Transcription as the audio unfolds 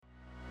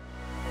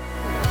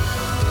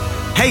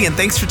Hey, and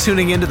thanks for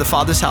tuning in to the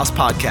Father's House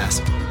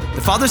podcast.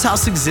 The Father's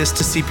House exists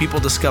to see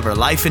people discover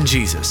life in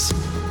Jesus.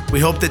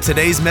 We hope that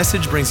today's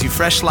message brings you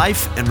fresh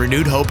life and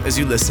renewed hope as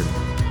you listen.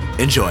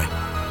 Enjoy.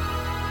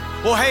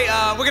 Well, hey,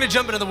 we're going to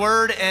jump into the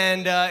Word,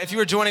 and if you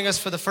are joining us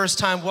for the first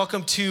time,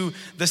 welcome to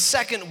the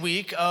second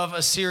week of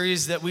a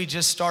series that we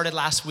just started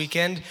last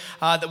weekend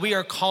that we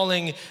are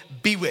calling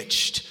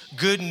Bewitched,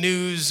 Good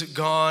News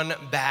Gone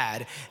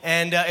Bad.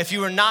 And if you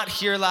were not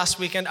here last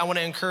weekend, I want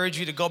to encourage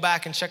you to go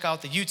back and check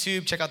out the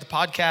YouTube, check out the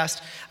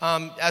podcast.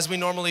 As we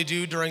normally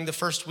do during the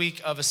first week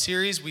of a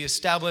series, we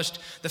established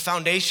the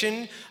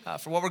foundation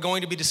for what we're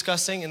going to be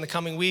discussing in the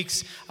coming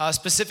weeks,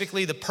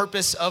 specifically the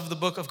purpose of the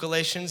book of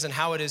Galatians and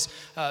how it has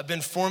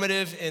been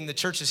formative in the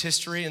church's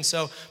history. And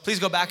so please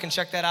go back and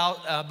check that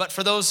out. But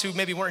for those who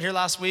maybe weren't here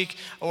last week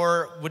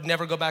or would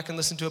never go back and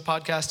listen to a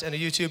podcast and a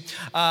YouTube,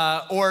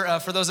 or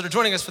for those that are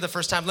joining us for the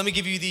first time, let me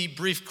give you the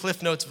brief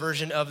Cliff Notes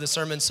version of the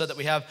sermon so that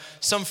we have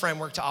some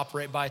framework to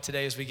operate by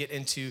today as we get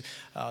into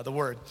the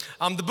Word.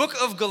 The book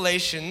of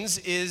Galatians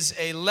is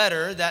a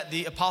letter that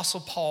the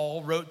Apostle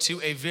Paul wrote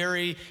to a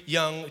very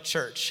young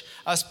church.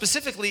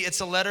 Specifically,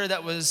 it's a letter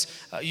that was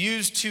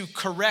used to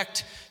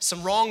correct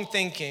some wrong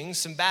thinking,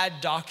 some bad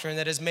doctrine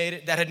that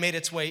had made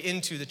its way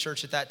into the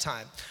church at that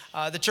time.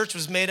 The church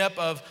was made up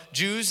of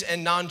Jews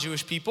and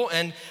non-Jewish people,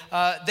 and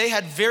they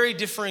had very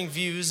differing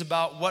views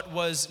about what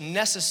was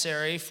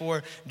necessary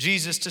for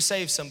Jesus to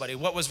save somebody,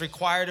 what was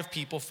required of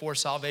people for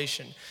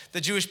salvation.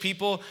 The Jewish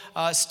people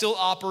still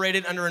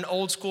operated under an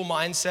old school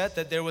mindset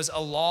that there was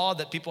a law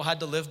that people had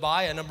to live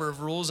by, a number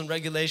of rules and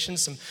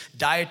regulations, some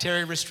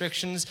dietary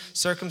restrictions,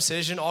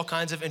 circumcision, all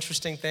kinds of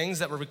interesting things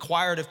that were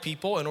required of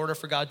people in order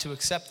for God to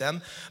accept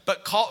them.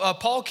 But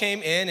Paul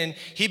came in and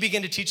he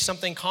began to teach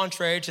something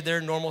contrary to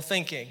their normal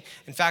thinking.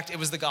 In fact, it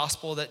was the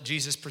gospel that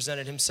Jesus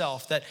presented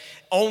himself, that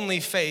only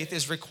faith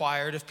is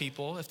required of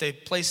people. If they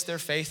place their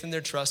faith and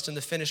their trust in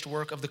the finished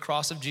work of the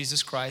cross of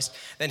Jesus Christ,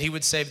 then he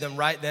would save them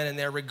right then and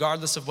there,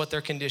 regardless of what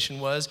their condition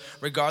was,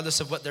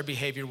 regardless of what their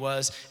behavior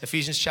was.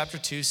 Ephesians chapter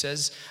 2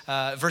 says,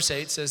 verse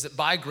 8 says that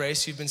by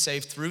grace you've been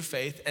saved through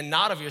faith and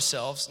not of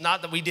yourselves,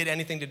 not that we did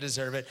anything to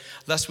deserve it,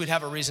 lest we'd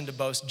have a reason to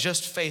boast.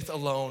 Just faith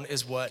alone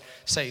is what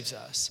saves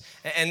us.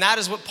 And that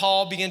is what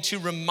Paul began to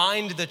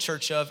remind the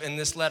church of in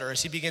this letter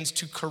as he begins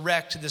to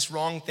correct this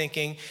wrong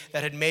thinking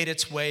that had made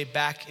its way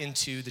back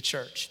into the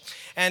church.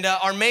 And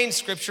our main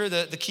scripture,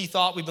 the key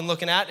thought we've been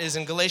looking at is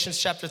in Galatians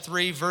chapter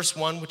 3, verse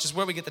 1, which is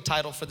where we get the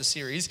title for the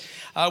series,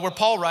 where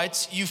Paul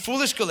writes, "You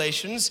foolish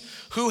Galatians,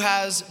 who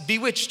has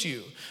bewitched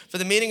you? For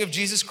the meaning of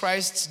Jesus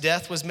Christ's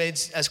death was made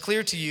as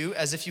clear to you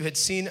as if you had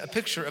seen a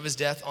picture of his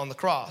death on the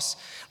cross.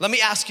 Let me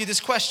ask you this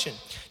question.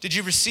 Did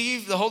you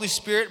receive the Holy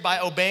Spirit by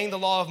obeying the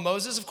law of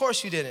Moses? Of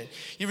course you didn't.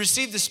 You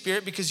received the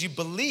Spirit because you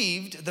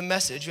believed the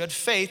message. You had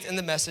faith in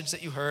the message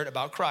that you heard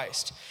about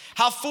Christ.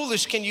 How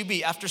foolish can you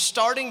be? After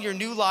starting your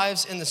new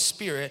lives in the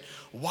Spirit,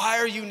 why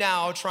are you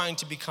now trying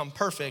to become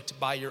perfect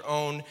by your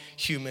own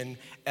human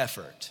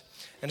effort?"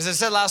 And as I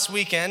said last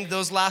weekend,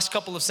 those last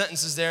couple of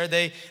sentences there,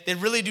 they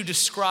really do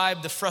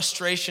describe the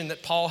frustration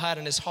that Paul had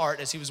in his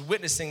heart as he was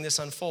witnessing this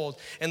unfold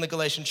in the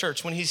Galatian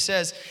church. When he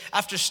says,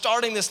 after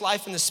starting this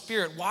life in the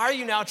Spirit, why are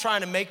you now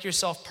trying to make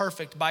yourself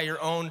perfect by your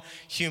own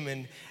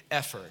human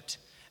effort?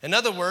 In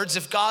other words,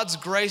 if God's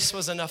grace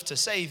was enough to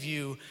save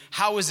you,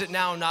 how is it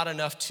now not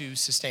enough to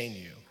sustain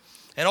you?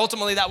 And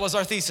ultimately, that was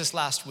our thesis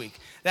last week,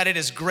 that it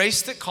is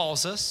grace that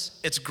calls us,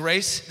 it's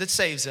grace that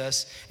saves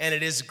us, and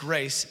it is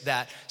grace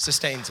that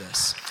sustains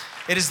us.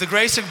 It is the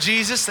grace of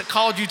Jesus that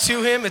called you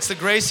to him. It's the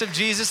grace of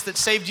Jesus that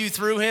saved you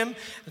through him.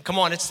 Come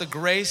on, it's the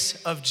grace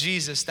of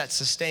Jesus that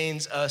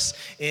sustains us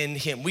in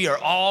him. We are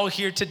all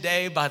here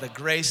today by the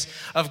grace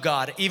of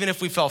God. Even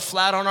if we fell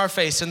flat on our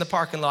face in the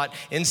parking lot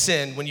in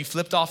sin when you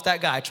flipped off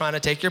that guy trying to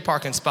take your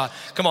parking spot,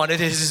 come on,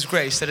 it is his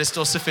grace that is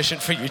still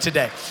sufficient for you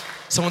today.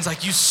 Someone's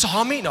like, "You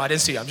saw me?" No, I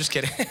didn't see you. I'm just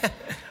kidding.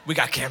 We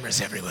got cameras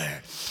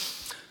everywhere.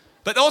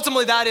 But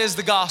ultimately, that is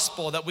the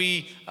gospel that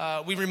we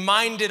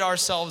reminded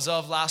ourselves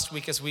of last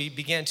week as we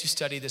began to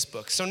study this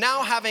book. So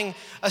now, having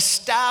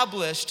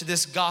established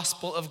this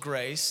gospel of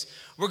grace,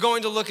 we're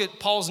going to look at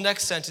Paul's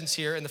next sentence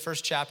here in the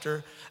first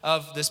chapter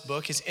of this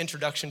book, his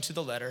introduction to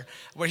the letter,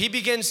 where he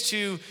begins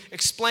to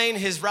explain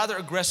his rather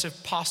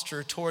aggressive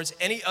posture towards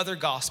any other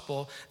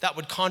gospel that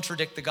would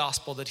contradict the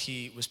gospel that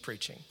he was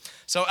preaching.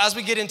 So as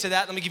we get into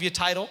that, let me give you a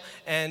title,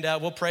 and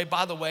we'll pray.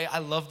 By the way, I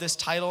love this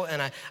title,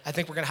 and I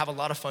think we're going to have a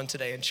lot of fun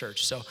today in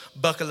church. So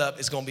buckle up.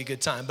 It's going to be a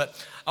good time. But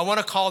I want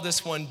to call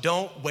this one,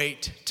 Don't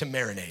Wait to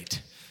Marinate.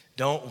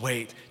 Don't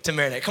wait to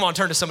marinate. Come on,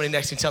 turn to somebody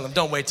next to you and tell them,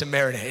 don't wait to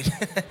marinate.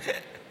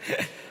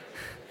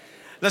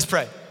 Let's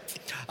pray.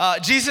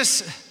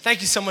 Jesus,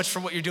 thank you so much for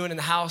what you're doing in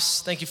the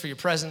house. Thank you for your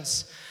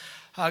presence.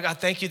 God,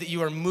 thank you that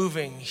you are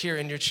moving here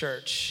in your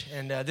church.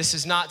 And this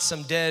is not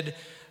some dead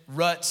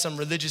rut, some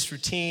religious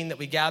routine that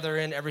we gather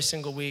in every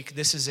single week.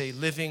 This is a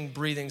living,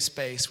 breathing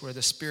space where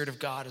the Spirit of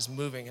God is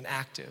moving and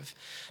active.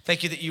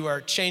 Thank you that you are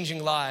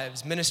changing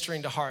lives,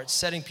 ministering to hearts,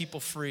 setting people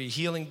free,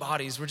 healing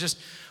bodies.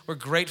 we're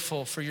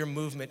grateful for your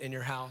movement in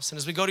your house. And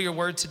as we go to your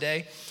word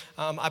today,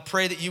 I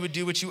pray that you would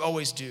do what you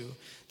always do,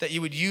 that you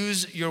would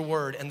use your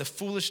word and the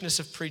foolishness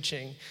of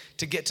preaching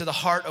to get to the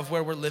heart of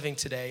where we're living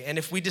today. And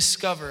if we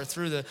discover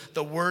through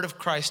the word of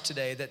Christ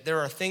today that there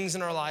are things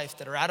in our life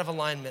that are out of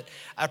alignment,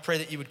 I pray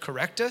that you would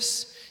correct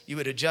us, you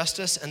would adjust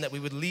us, and that we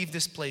would leave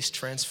this place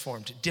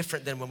transformed,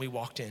 different than when we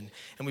walked in.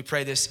 And we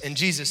pray this in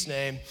Jesus'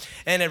 name.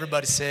 And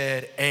everybody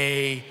said,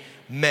 amen.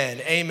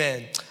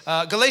 Amen.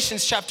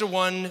 Galatians chapter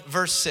 1,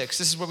 verse 6.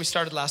 This is where we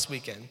started last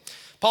weekend.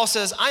 Paul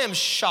says, I am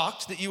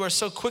shocked that you are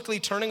so quickly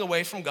turning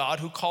away from God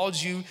who called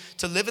you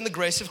to live in the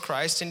grace of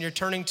Christ, and you're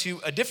turning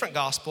to a different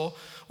gospel,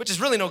 which is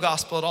really no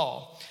gospel at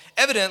all.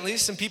 Evidently,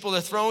 some people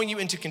are throwing you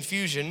into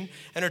confusion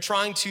and are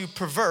trying to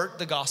pervert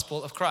the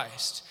gospel of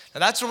Christ. Now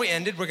that's where we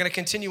ended. We're going to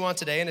continue on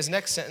today in his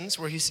next sentence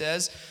where he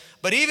says,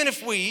 but even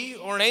if we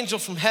or an angel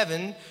from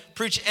heaven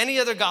preach any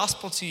other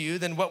gospel to you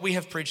than what we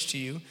have preached to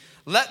you,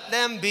 let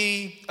them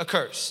be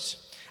accursed.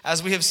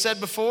 As we have said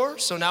before,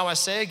 so now I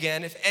say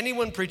again, if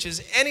anyone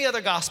preaches any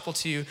other gospel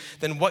to you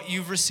than what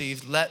you've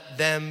received, let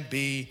them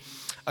be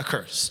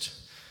accursed.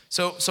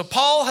 So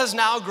Paul has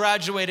now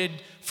graduated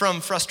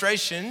from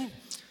frustration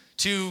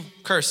to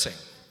cursing.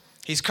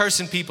 He's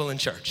cursing people in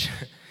church.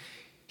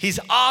 He's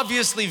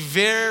obviously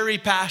very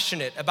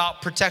passionate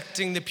about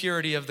protecting the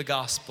purity of the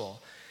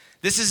gospel.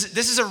 This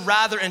is a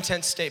rather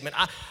intense statement.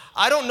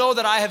 I don't know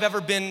that I have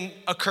ever been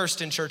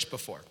accursed in church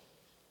before.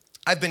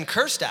 I've been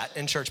cursed at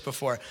in church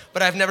before,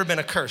 but I've never been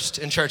accursed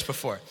in church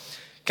before.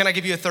 Can I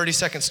give you a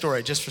 30-second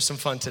story just for some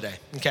fun today?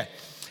 Okay.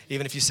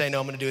 Even if you say no,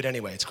 I'm going to do it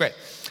anyway. It's great.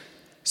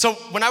 So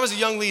when I was a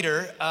young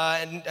leader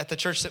at the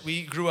church that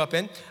we grew up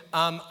in,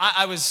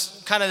 I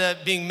was kind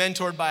of being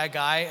mentored by a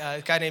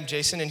guy named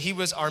Jason, and he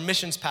was our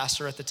missions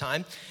pastor at the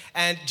time.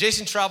 And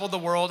Jason traveled the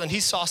world, and he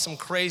saw some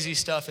crazy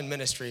stuff in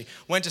ministry.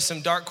 Went to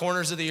some dark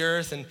corners of the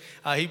earth, and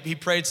he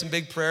prayed some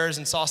big prayers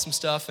and saw some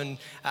stuff. And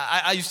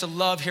I used to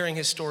love hearing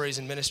his stories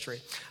in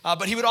ministry.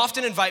 But he would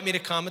often invite me to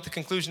come at the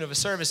conclusion of a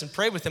service and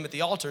pray with him at the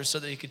altar so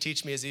that he could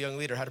teach me as a young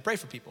leader how to pray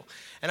for people.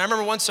 And I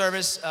remember one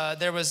service,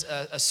 there was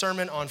a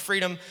sermon on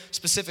freedom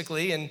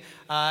specifically, and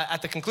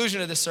at the conclusion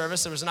of this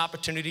service, there was an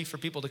opportunity for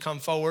people to come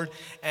forward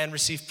and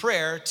receive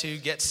prayer to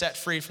get set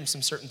free from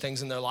some certain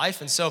things in their life.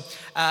 And so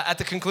at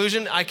the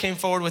conclusion, I came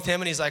forward with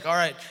him, and he's like, all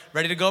right,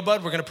 ready to go,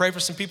 bud? We're going to pray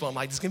for some people. I'm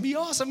like, this is going to be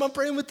awesome. I'm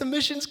praying with the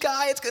missions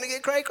guy. It's going to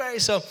get cray.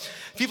 So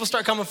people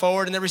start coming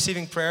forward, and they're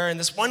receiving prayer, and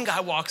this one guy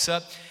walks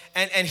up,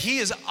 and he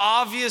is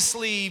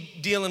obviously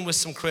dealing with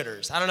some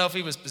critters. I don't know if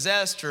he was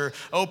possessed or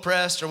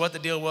oppressed or what the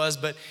deal was,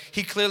 but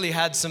he clearly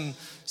had some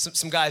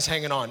guys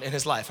hanging on in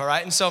his life, all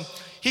right? And so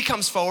he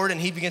comes forward,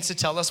 and he begins to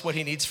tell us what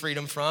he needs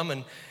freedom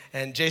from,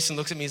 and Jason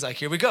looks at me, he's like,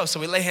 here we go. So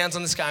we lay hands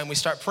on this guy, and we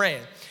start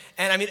praying.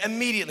 And I mean,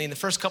 immediately in the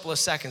first couple of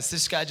seconds,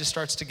 this guy just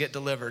starts to get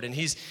delivered, and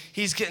he's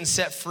getting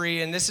set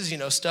free. And this is,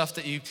 stuff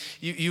that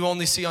you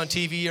only see on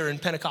TV or in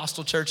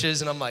Pentecostal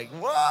churches. And I'm like,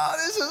 whoa,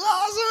 this is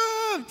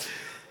awesome.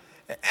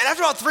 And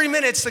after about 3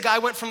 minutes, the guy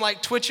went from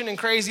like twitching and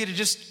crazy to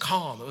just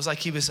calm. It was like,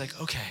 he was like,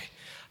 okay,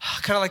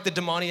 kind of like the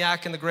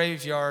demoniac in the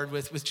graveyard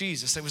with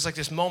Jesus. It was like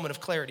this moment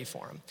of clarity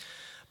for him.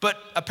 But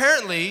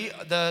apparently,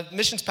 the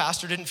missions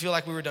pastor didn't feel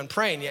like we were done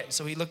praying yet. And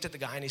so he looked at the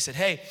guy and he said,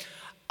 hey,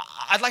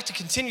 I'd like to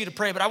continue to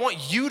pray, but I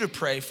want you to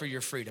pray for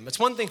your freedom. It's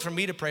one thing for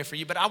me to pray for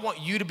you, but I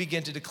want you to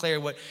begin to declare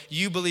what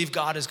you believe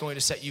God is going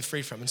to set you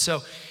free from. And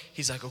so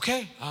he's like,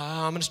 okay,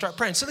 I'm going to start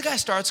praying. So the guy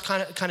starts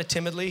kind of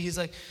timidly. He's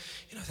like,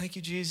 thank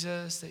you,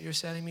 Jesus, that you're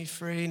setting me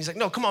free. And he's like,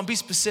 no, come on, be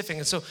specific.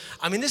 And so,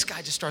 this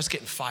guy just starts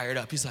getting fired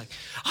up. He's like,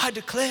 I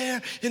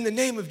declare in the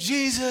name of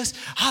Jesus,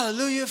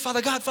 hallelujah,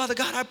 Father God,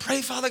 I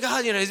pray, Father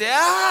God.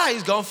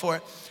 He's going for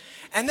it.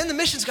 And then the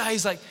missions guy,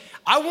 he's like,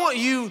 I want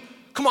you,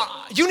 come on,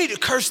 you need to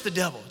curse the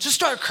devil. Just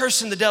start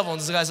cursing the devil.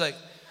 And this guy's like,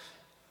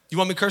 you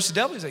want me to curse the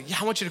devil? He's like, yeah,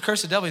 I want you to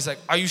curse the devil. He's like,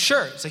 are you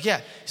sure? He's like,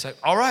 yeah. He's like,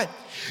 all right.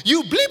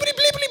 You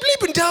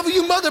bleepity devil,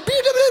 you mother,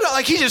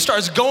 like he just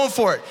starts going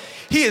for it.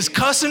 He is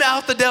cussing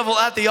out the devil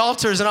at the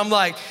altars, and I'm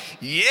like,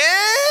 yeah.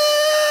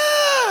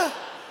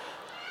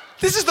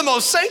 This is the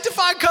most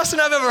sanctified cussing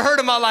I've ever heard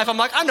in my life. I'm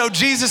like, I know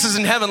Jesus is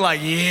in heaven like,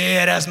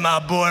 yeah, that's my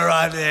boy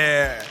right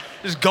there.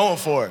 Just going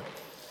for it.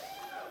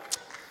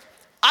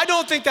 I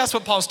don't think that's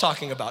what Paul's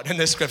talking about in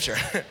this scripture.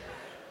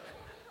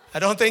 I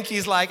don't think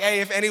he's like,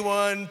 hey, if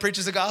anyone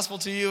preaches the gospel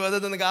to you other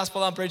than the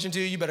gospel I'm preaching to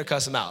you, you better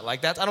cuss him out.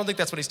 Like that, I don't think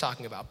that's what he's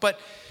talking about. But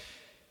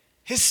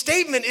his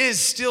statement is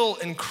still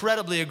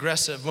incredibly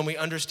aggressive when we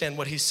understand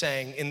what he's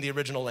saying in the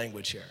original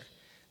language here.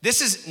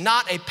 This is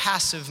not a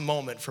passive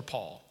moment for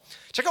Paul.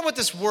 Check out what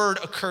this word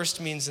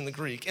accursed means in the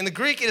Greek. In the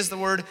Greek, it is the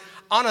word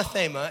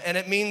anathema, and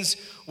it means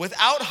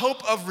without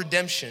hope of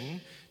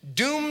redemption,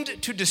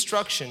 doomed to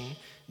destruction,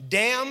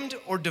 damned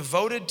or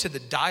devoted to the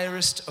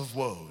direst of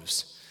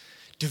woes.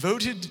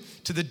 Devoted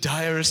to the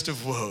direst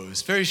of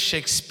woes. Very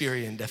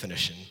Shakespearean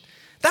definition.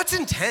 That's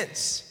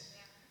intense.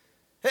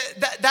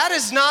 That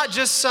is not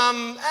just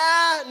some,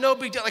 no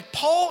big deal. Like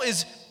Paul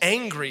is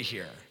angry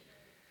here.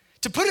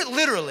 To put it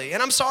literally,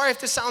 and I'm sorry if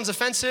this sounds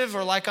offensive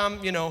or like I'm,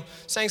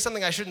 saying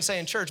something I shouldn't say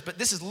in church, but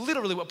this is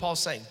literally what Paul's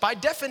saying. By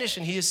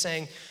definition, he is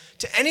saying,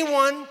 To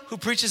anyone who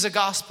preaches a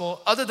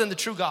gospel other than the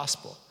true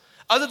gospel,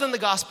 other than the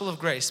gospel of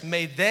grace,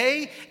 may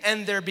they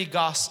and their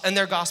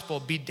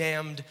gospel be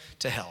damned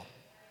to hell.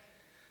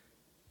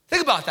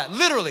 Think about that.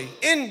 Literally,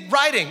 in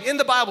writing, in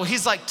the Bible,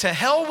 he's like, to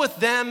hell with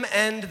them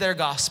and their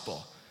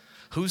gospel.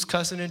 Who's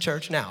cussing in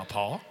church now,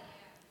 Paul?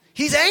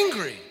 He's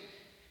angry.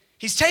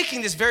 He's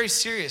taking this very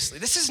seriously.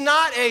 This is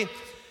not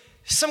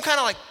some kind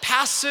of like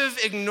passive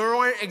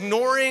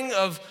ignoring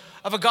of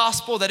a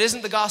gospel that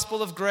isn't the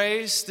gospel of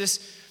grace.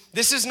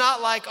 This is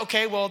not like,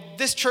 okay, well,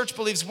 this church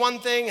believes one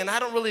thing and I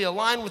don't really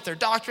align with their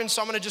doctrine,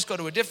 so I'm gonna just go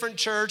to a different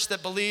church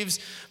that believes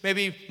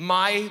maybe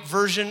my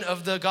version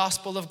of the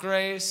gospel of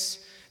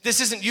grace. This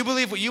isn't you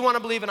believe what you wanna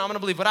believe and I'm gonna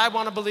believe what I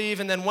wanna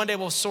believe, and then one day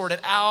we'll sort it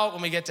out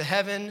when we get to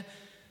heaven.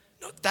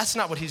 No, that's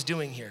not what he's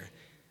doing here.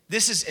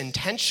 This is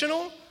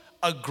intentional,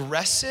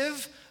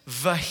 aggressive,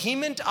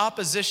 vehement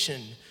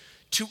opposition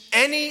to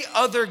any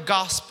other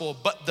gospel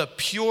but the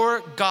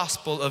pure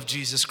gospel of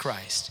Jesus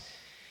Christ.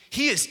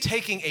 He is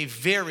taking a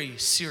very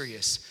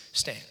serious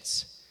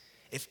stance.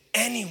 If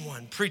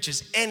anyone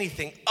preaches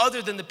anything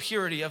other than the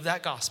purity of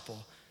that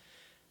gospel,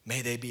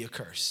 may they be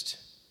accursed.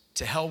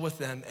 To hell with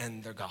them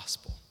and their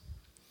gospel.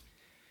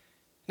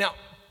 Now,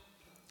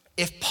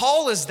 if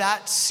Paul is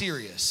that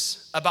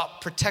serious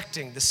about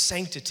protecting the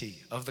sanctity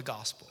of the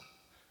gospel,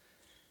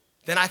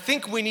 then I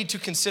think we need to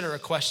consider a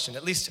question,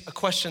 at least a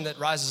question that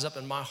rises up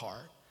in my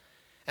heart,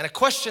 and a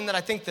question that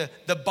I think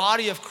the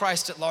body of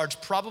Christ at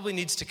large probably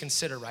needs to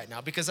consider right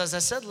now. Because as I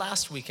said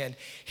last weekend,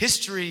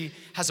 history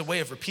has a way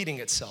of repeating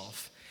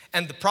itself.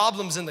 And the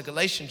problems in the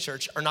Galatian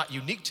church are not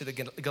unique to the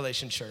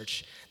Galatian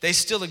church. They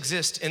still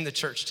exist in the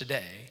church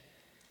today.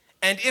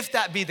 And if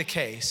that be the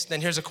case,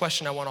 then here's a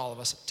question I want all of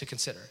us to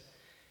consider.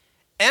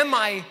 Am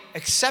I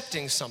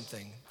accepting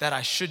something that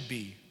I should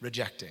be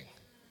rejecting?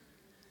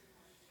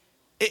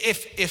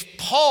 If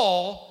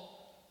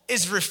Paul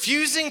is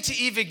refusing to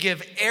even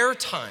give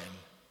airtime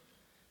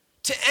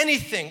to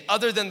anything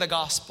other than the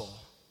gospel,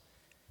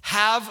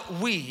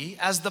 have we,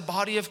 as the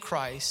body of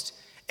Christ,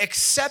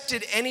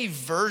 accepted any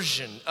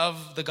version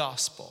of the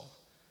gospel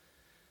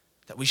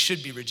that we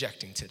should be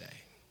rejecting today?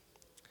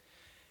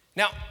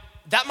 Now,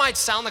 that might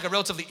sound like a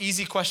relatively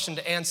easy question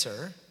to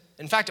answer.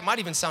 In fact, it might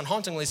even sound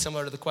hauntingly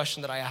similar to the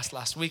question that I asked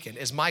last weekend.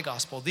 Is my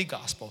gospel the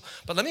gospel?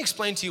 But let me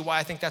explain to you why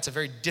I think that's a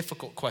very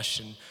difficult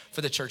question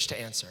for the church to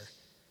answer.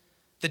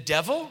 The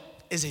devil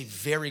is a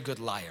very good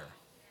liar.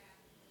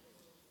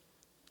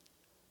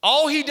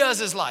 All he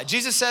does is lie.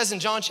 Jesus says in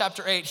John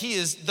chapter 8, he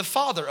is the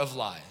father of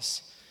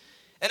lies.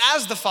 And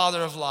as the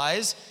father of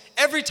lies,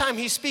 every time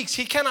he speaks,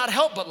 he cannot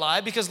help but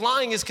lie because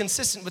lying is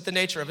consistent with the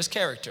nature of his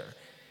character.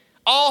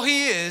 All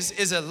he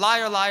is a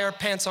liar, liar,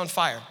 pants on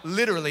fire,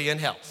 literally in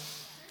hell.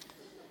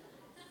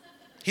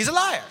 He's a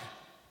liar,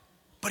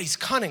 but he's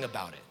cunning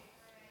about it.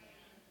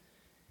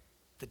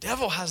 The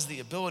devil has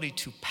the ability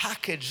to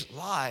package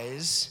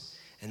lies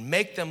and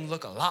make them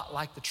look a lot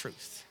like the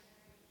truth.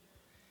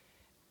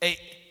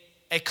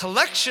 A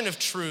collection of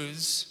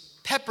truths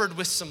peppered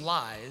with some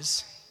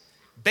lies,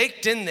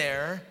 baked in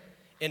there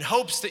in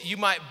hopes that you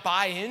might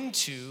buy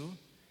into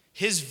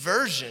his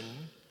version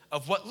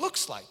of what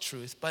looks like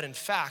truth, but in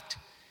fact,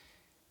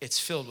 it's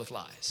filled with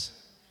lies.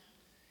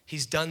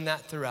 He's done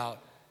that throughout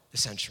the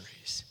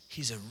centuries.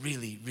 He's a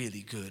really,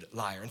 really good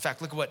liar. In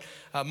fact, look at what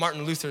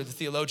Martin Luther, the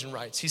theologian,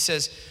 writes. He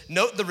says,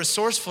 note the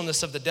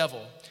resourcefulness of the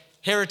devil.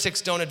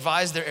 Heretics don't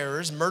advise their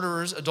errors.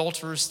 Murderers,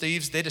 adulterers,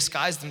 thieves, they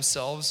disguise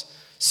themselves.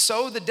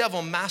 So the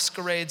devil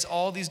masquerades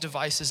all these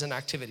devices and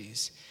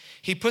activities.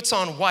 He puts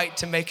on white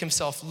to make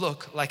himself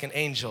look like an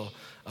angel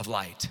of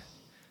light.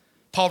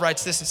 Paul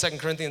writes this in 2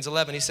 Corinthians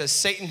 11. He says,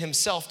 Satan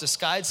himself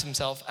disguised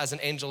himself as an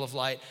angel of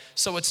light,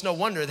 so it's no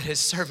wonder that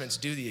his servants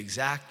do the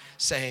exact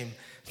same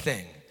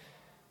thing.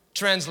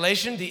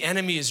 Translation, the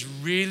enemy is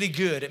really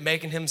good at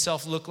making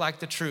himself look like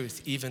the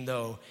truth, even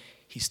though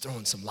he's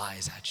throwing some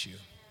lies at you.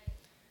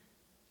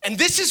 And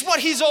this is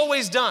what he's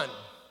always done.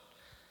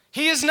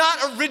 He is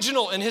not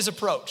original in his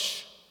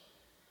approach.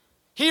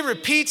 He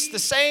repeats the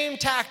same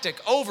tactic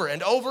over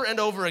and over and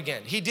over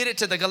again. He did it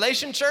to the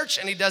Galatian church,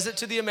 and he does it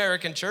to the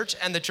American church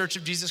and the Church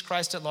of Jesus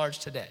Christ at large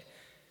today.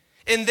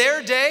 In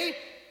their day,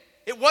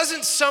 it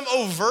wasn't some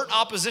overt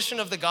opposition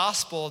of the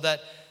gospel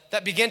that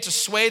began to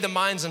sway the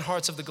minds and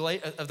hearts of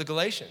the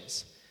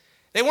Galatians.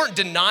 They weren't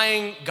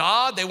denying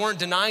God. They weren't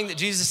denying that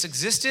Jesus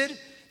existed.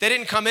 They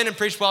didn't come in and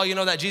preach, well, you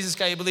know, that Jesus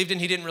guy you believed in,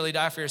 he didn't really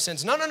die for your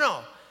sins.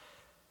 No.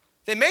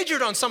 They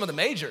majored on some of the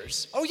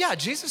majors. Oh yeah,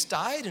 Jesus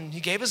died and he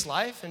gave his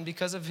life, and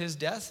because of his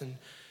death and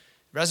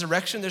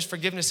resurrection, there's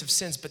forgiveness of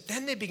sins. But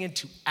then they begin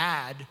to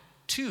add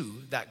to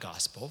that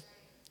gospel.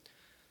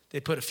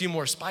 They put a few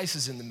more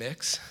spices in the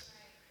mix.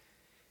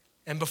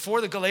 And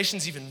before the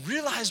Galatians even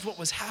realized what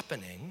was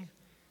happening,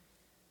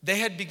 they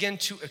had begun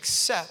to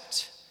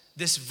accept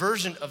this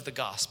version of the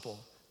gospel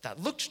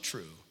that looked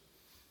true,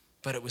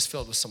 but it was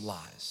filled with some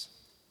lies.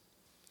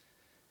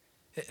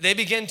 They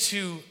began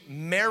to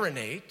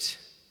marinate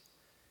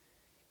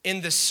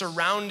in the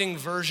surrounding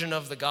version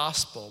of the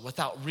gospel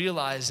without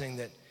realizing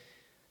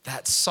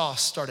that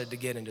sauce started to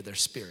get into their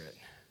spirit.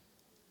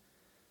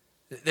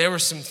 There were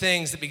some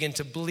things that began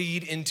to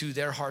bleed into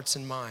their hearts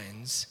and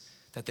minds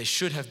that they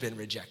should have been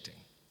rejecting.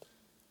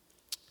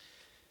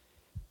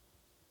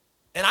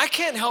 And I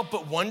can't help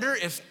but wonder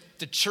if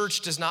the church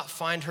does not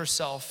find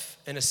herself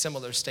in a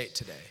similar state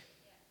today.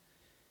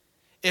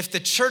 If the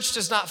church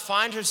does not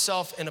find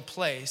herself in a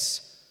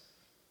place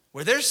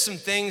where there's some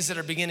things that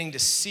are beginning to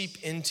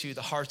seep into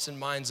the hearts and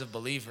minds of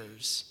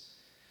believers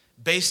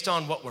based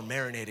on what we're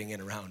marinating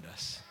in around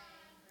us,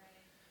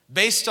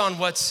 based on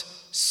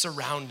what's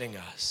surrounding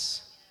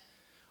us.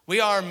 We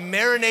are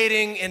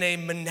marinating in a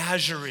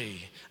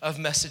menagerie of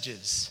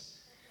messages,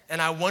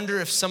 and I wonder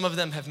if some of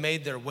them have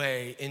made their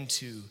way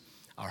into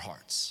our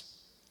hearts.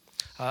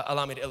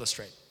 Allow me to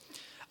illustrate.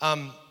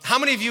 How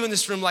many of you in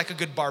this room like a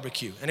good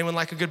barbecue? Anyone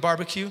like a good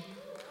barbecue?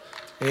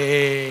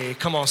 Hey,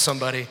 come on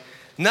somebody.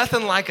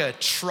 Nothing like a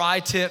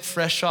tri-tip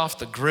fresh off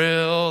the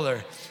grill, or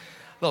a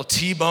little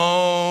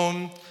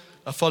T-bone,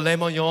 a filet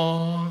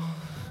mignon.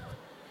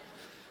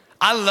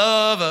 I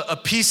love a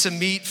piece of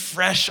meat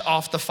fresh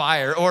off the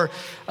fire. Or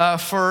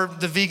for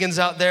the vegans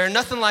out there,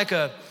 nothing like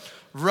a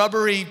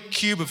rubbery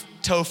cube of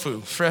tofu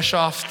fresh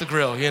off the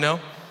grill, you know?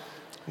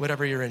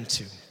 Whatever you're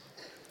into.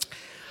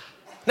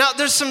 Now,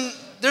 there's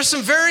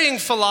some varying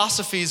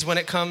philosophies when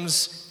it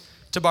comes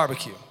to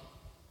barbecue.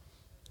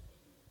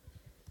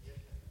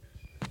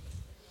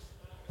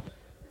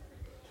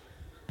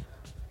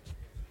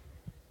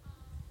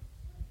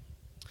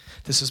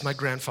 This is my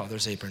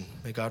grandfather's apron.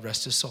 May God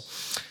rest his soul.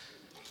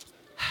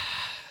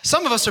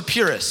 Some of us are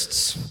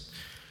purists.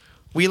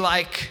 We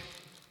like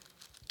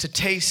to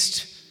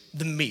taste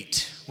the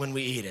meat when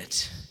we eat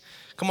it.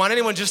 Come on,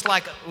 anyone just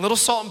like a little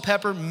salt and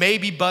pepper,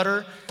 maybe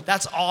butter?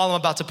 That's all I'm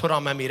about to put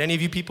on my meat. Any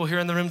of you people here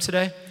in the room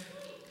today?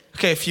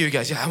 Okay, a few of you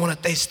guys. Yeah, I want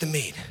to taste the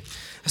meat.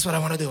 That's what I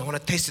want to do. I want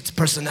to taste its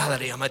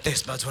personality on my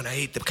taste buds when I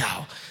eat the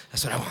cow.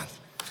 That's what I want.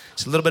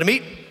 Just a little bit of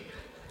meat.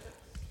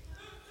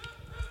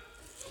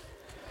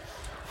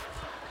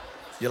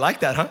 You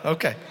like that, huh?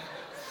 Okay.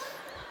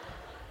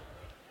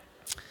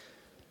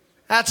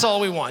 That's all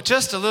we want.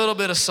 Just a little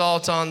bit of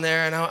salt on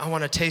there, and I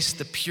want to taste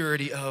the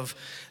purity of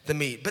the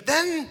meat. But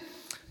then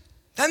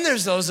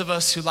there's those of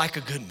us who like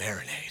a good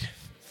marinade.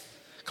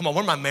 Come on,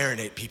 where are my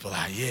marinade people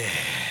at? Yeah.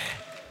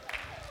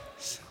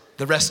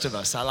 The rest of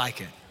us, I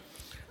like it.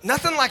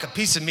 Nothing like a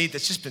piece of meat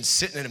that's just been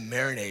sitting in a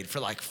marinade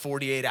for like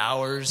 48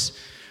 hours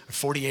or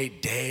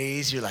 48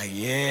 days. You're like,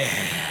 yeah.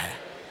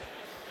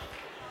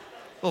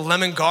 A little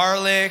lemon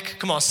garlic,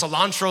 come on,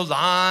 cilantro,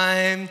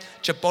 lime,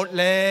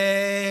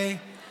 chipotle,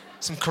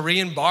 some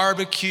Korean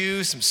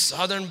barbecue, some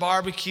Southern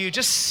barbecue,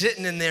 just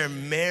sitting in there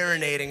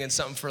marinating in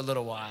something for a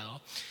little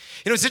while.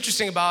 You know what's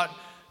interesting about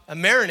a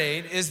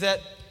marinade is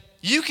that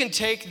you can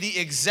take the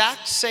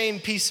exact same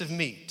piece of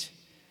meat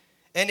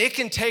and it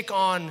can take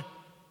on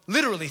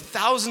literally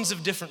thousands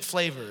of different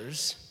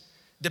flavors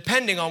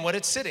depending on what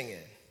it's sitting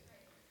in.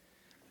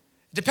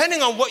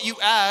 Depending on what you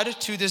add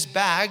to this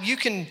bag, you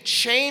can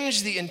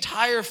change the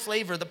entire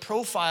flavor, the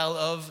profile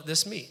of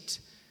this meat.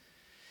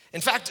 In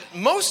fact,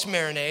 most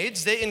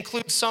marinades, they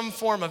include some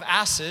form of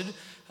acid,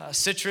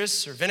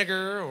 citrus or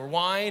vinegar or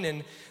wine,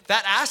 and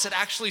that acid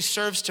actually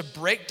serves to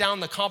break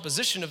down the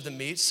composition of the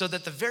meat so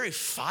that the very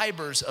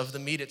fibers of the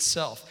meat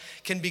itself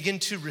can begin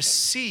to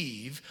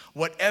receive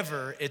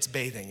whatever it's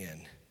bathing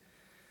in.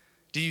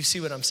 Do you see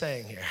what I'm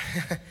saying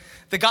here?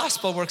 The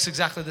gospel works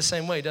exactly the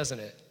same way, doesn't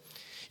it?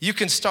 You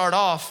can start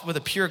off with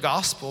a pure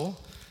gospel,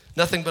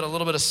 nothing but a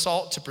little bit of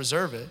salt to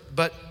preserve it,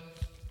 but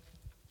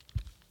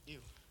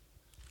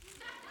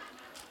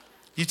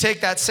you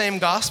take that same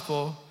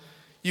gospel,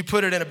 you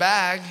put it in a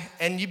bag,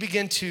 and you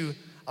begin to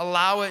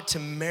allow it to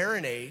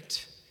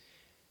marinate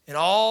in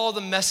all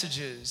the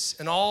messages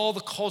and all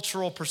the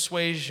cultural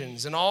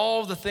persuasions and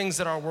all the things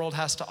that our world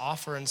has to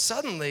offer, and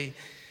suddenly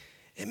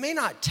it may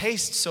not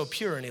taste so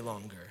pure any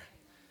longer.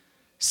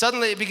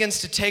 Suddenly it begins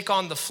to take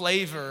on the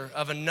flavor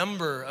of a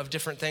number of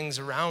different things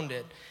around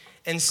it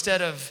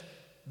instead of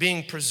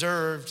being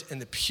preserved in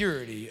the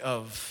purity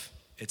of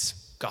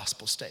its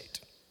gospel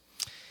state.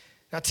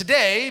 Now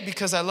today,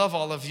 because I love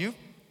all of you,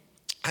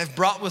 I've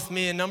brought with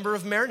me a number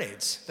of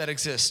marinades that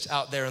exist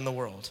out there in the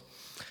world.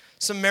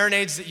 Some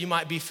marinades that you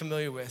might be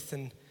familiar with.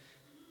 And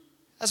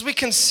as we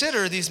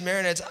consider these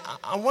marinades,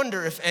 I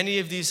wonder if any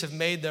of these have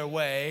made their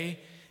way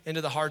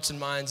into the hearts and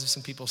minds of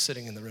some people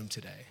sitting in the room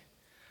today.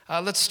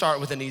 Let's start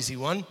with an easy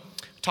one.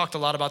 We talked a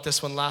lot about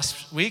this one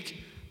last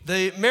week.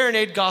 The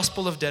marinade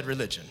gospel of dead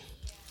religion.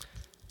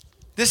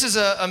 This is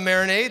a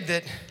marinade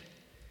that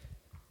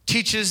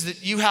teaches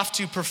that you have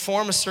to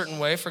perform a certain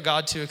way for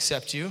God to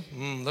accept you.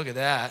 Look at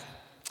that.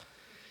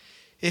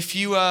 If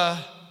you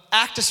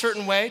act a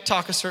certain way,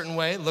 talk a certain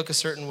way, look a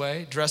certain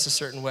way, dress a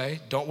certain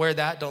way, don't wear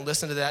that, don't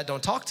listen to that,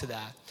 don't talk to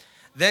that,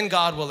 then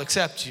God will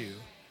accept you.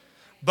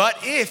 But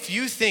if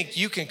you think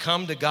you can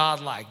come to God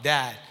like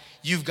that,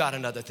 you've got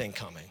another thing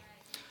coming.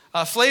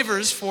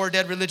 Flavors for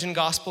dead religion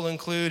gospel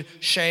include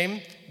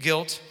shame,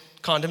 guilt,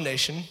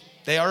 condemnation,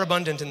 They are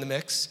abundant in the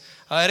mix.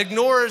 It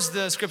ignores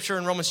the scripture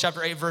in Romans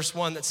chapter 8, verse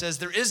 1 that says,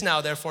 there is now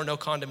therefore no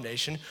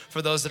condemnation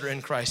for those that are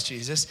in Christ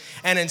Jesus.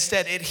 And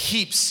instead it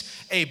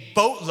heaps a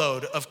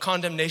boatload of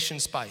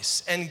condemnation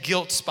spice and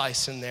guilt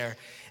spice in there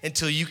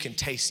until you can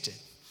taste it.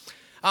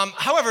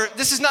 However,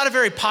 this is not a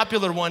very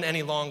popular one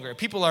any longer.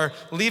 People are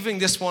leaving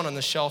this one on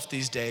the shelf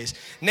these days,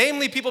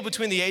 namely people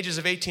between the ages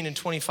of 18 and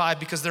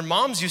 25, because their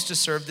moms used to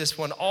serve this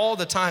one all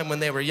the time when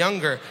they were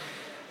younger.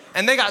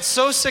 And they got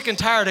so sick and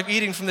tired of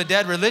eating from the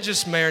dead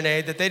religious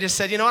marinade that they just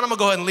said, you know what, I'm gonna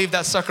go ahead and leave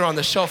that sucker on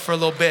the shelf for a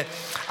little bit.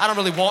 I don't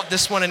really want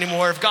this one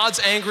anymore. If God's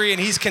angry and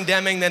he's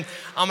condemning, then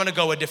I'm gonna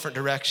go a different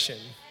direction.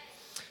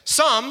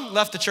 Some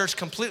left the church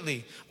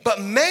completely, but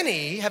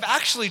many have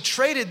actually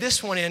traded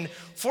this one in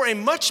for a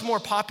much more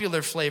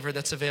popular flavor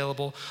that's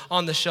available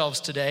on the shelves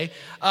today,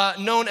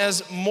 known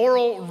as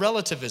moral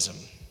relativism.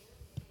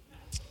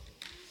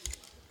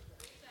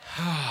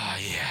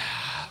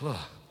 Yeah,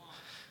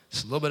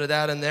 just a little bit of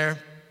that in there.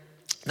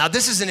 Now,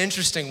 this is an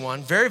interesting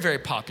one, very, very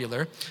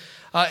popular.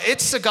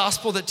 It's a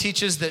gospel that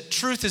teaches that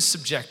truth is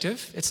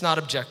subjective. It's not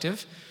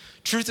objective.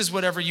 Truth is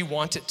whatever you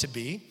want it to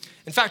be.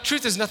 In fact,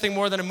 truth is nothing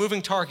more than a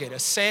moving target, a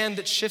sand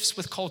that shifts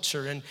with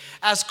culture. And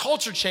as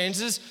culture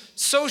changes,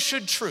 so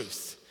should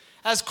truth.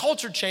 As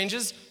culture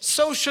changes,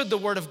 so should the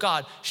Word of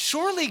God.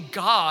 Surely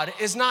God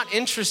is not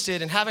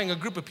interested in having a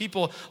group of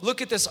people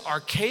look at this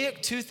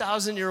archaic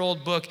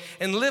 2,000-year-old book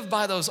and live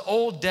by those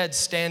old dead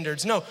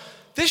standards. No.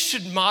 This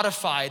should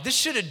modify, this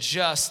should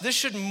adjust, this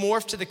should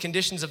morph to the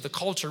conditions of the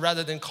culture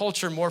rather than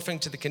culture morphing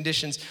to the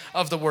conditions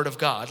of the Word of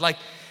God. Like,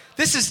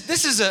 this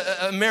is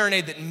a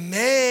marinade that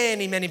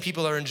many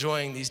people are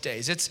enjoying these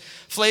days. Its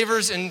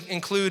flavors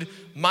include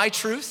my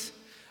truth.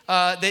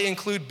 They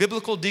include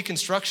biblical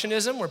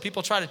deconstructionism, where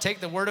people try to take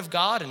the Word of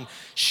God and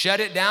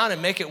shut it down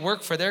and make it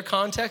work for their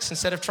context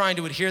instead of trying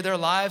to adhere their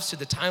lives to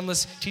the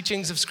timeless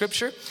teachings of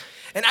Scripture.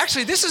 And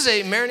actually, this is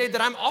a marinade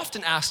that I'm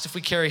often asked if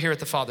we carry here at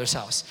the Father's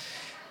house.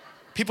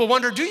 People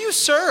wonder, do you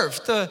serve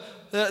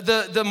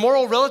the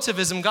moral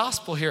relativism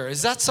gospel here?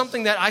 Is that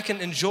something that I can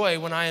enjoy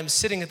when I am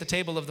sitting at the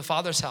table of the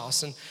Father's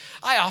house? And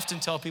I often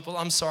tell people,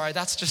 I'm sorry,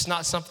 that's just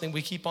not something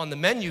we keep on the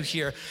menu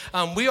here.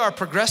 We are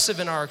progressive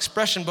in our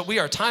expression, but we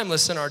are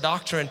timeless in our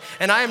doctrine.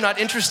 And I am not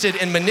interested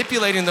in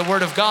manipulating the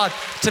Word of God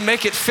to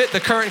make it fit the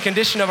current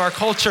condition of our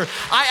culture.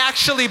 I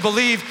actually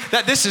believe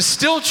that this is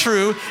still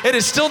true. It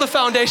is still the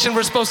foundation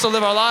we're supposed to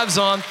live our lives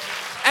on.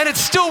 And it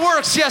still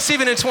works, yes,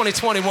 even in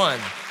 2021.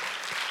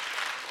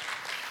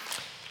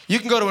 You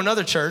can go to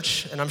another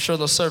church, and I'm sure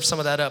they'll serve some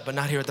of that up, but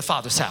not here at the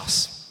Father's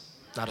house.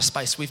 Not a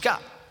spice we've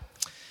got.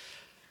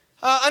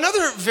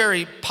 Another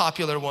very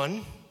popular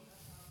one,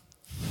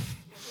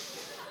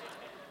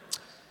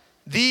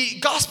 the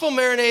gospel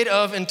marinade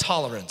of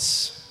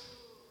intolerance,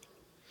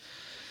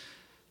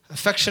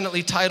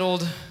 affectionately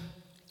titled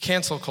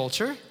cancel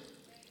culture.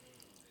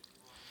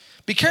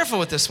 Be careful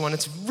with this one.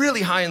 It's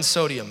really high in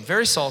sodium,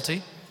 very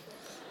salty.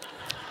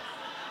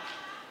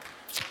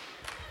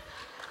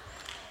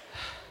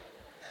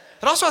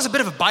 It also has a bit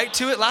of a bite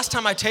to it. Last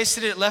time I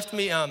tasted it, it left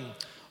me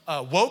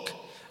woke.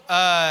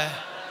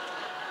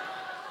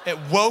 It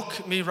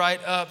woke me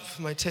right up,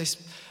 my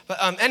taste.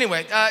 But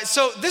anyway,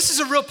 so this is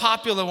a real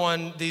popular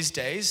one these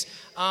days.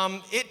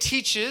 It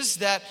teaches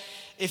that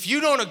if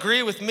you don't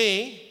agree with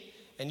me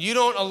and you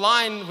don't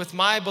align with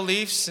my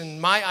beliefs and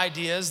my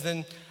ideas,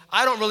 then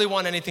I don't really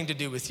want anything to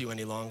do with you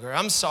any longer.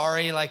 I'm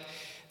sorry,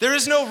 there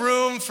is no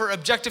room for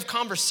objective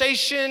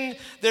conversation.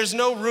 There's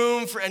no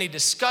room for any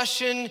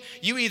discussion.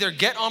 You either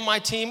get on my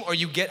team or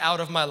you get out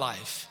of my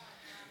life.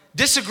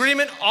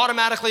 Disagreement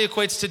automatically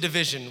equates to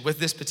division with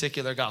this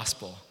particular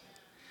gospel.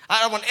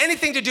 I don't want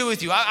anything to do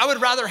with you. I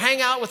would rather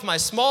hang out with my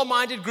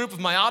small-minded group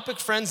of myopic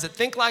friends that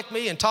think like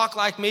me and talk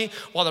like me,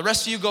 while the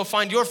rest of you go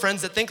find your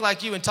friends that think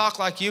like you and talk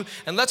like you,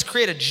 and let's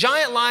create a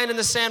giant line in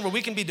the sand where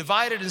we can be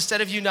divided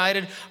instead of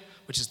united,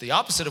 which is the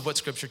opposite of what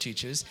Scripture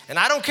teaches. And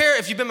I don't care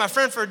if you've been my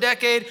friend for a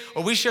decade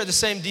or we share the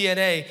same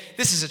DNA.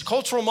 This is a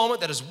cultural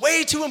moment that is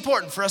way too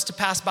important for us to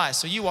pass by.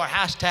 So you are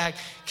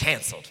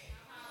 #canceled.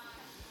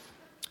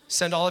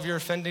 Send all of your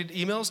offended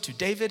emails to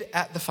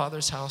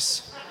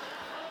david@thefathershouse.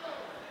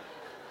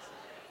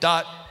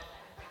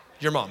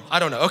 Your mom. I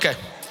don't know. Okay.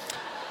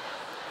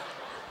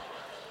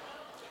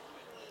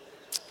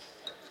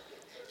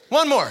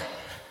 One more.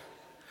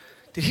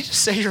 Did he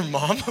just say your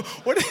mom?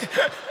 What?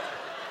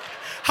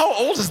 How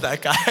old is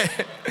that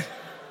guy?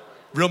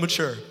 Real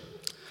mature.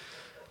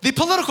 The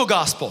political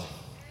gospel.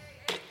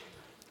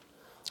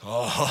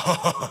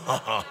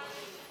 Oh,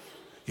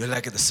 you're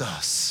liking the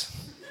sauce.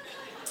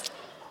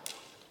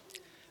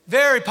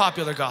 Very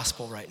popular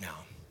gospel right now.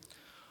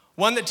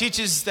 One that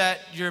teaches that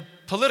your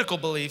political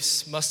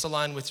beliefs must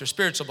align with your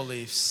spiritual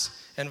beliefs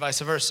and vice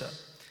versa.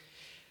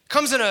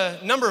 Comes in a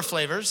number of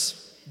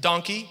flavors: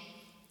 donkey,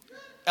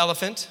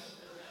 elephant,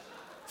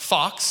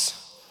 fox,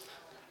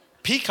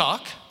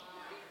 peacock,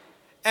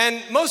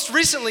 and most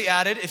recently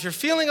added, if you're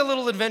feeling a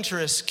little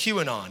adventurous,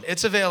 QAnon.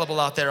 It's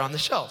available out there on the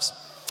shelves.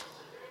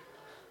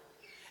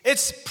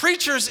 Its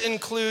preachers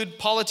include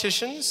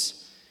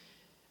politicians,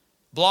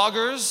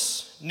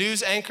 bloggers,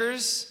 news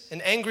anchors,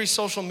 and angry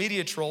social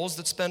media trolls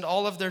that spend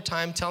all of their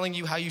time telling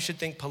you how you should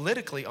think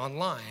politically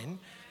online.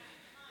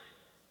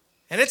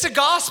 And it's a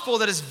gospel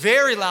that is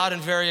very loud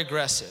and very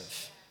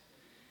aggressive.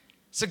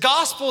 It's a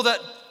gospel that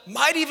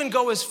might even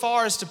go as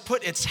far as to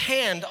put its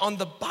hand on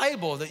the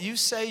Bible that you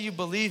say you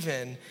believe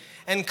in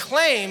and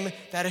claim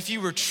that if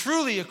you were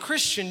truly a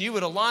Christian, you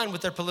would align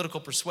with their political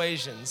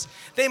persuasions.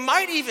 They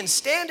might even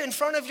stand in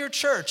front of your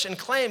church and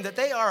claim that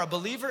they are a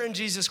believer in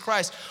Jesus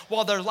Christ,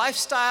 while their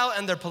lifestyle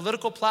and their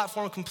political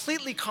platform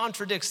completely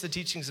contradicts the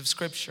teachings of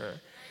Scripture.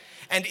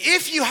 And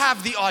if you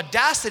have the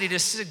audacity to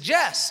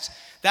suggest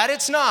that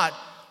it's not,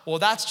 well,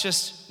 that's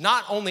just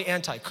not only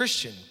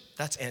anti-Christian,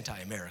 that's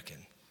anti-American.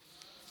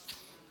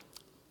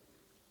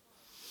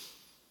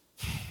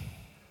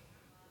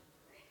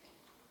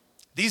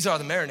 These are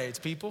the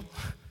marinades, people.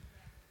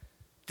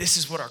 This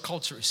is what our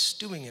culture is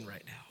stewing in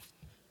right now.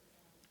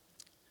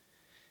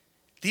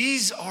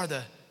 These are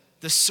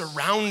the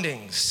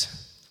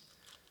surroundings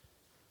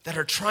that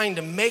are trying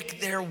to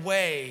make their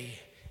way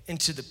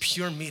into the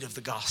pure meat of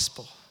the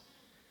gospel.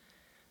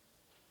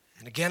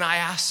 And again, I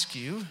ask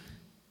you,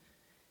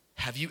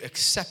 have you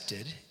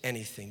accepted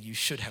anything you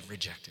should have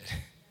rejected?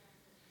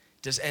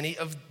 Does any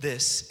of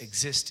this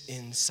exist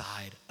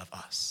inside of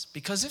us?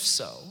 Because if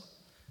so,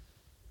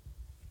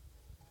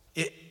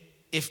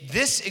 if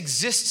this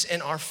exists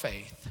in our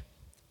faith,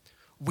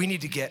 we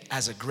need to get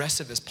as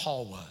aggressive as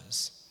Paul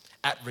was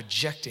at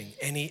rejecting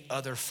any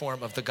other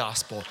form of the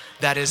gospel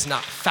that is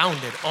not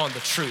founded on the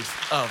truth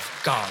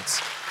of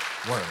God's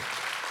word.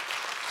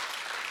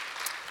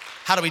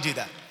 How do we do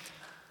that?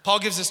 Paul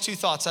gives us two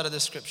thoughts out of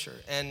this scripture,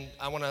 and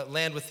I want to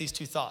land with these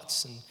two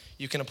thoughts, and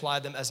you can apply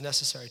them as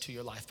necessary to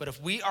your life. But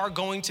if we are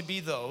going to be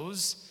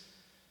those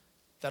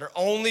that are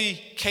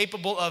only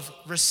capable of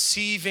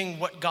receiving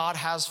what God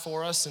has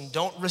for us and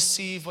don't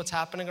receive what's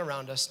happening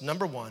around us,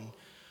 number one,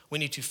 we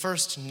need to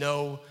first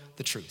know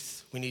the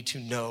truth. We need to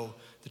know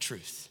the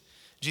truth.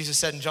 Jesus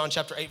said in John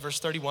chapter 8, verse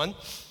 31,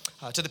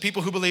 to the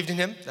people who believed in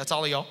him, that's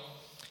all of y'all,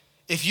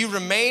 if you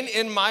remain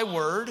in my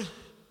word,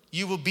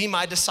 you will be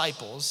my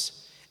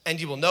disciples,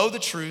 and you will know the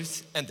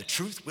truth, and the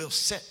truth will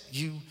set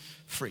you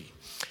free.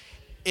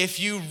 If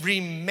you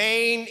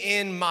remain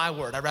in my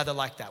word, I rather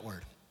like that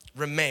word,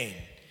 remain.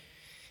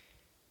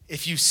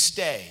 If you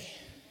stay,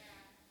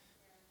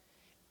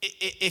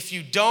 if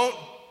you don't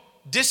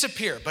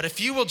disappear, but if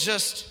you will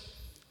just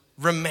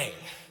remain,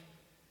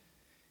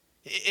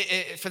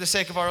 for the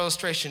sake of our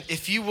illustration,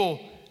 if you will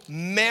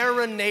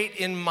marinate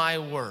in my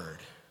word,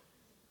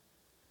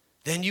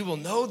 then you will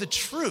know the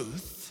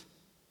truth.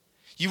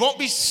 You won't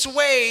be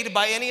swayed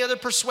by any other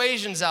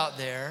persuasions out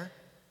there.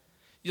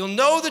 You'll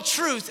know the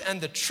truth,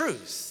 and the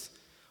truth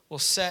will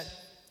set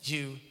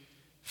you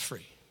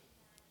free.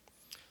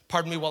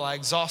 Pardon me while I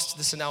exhaust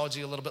this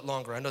analogy a little bit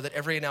longer. I know that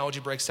every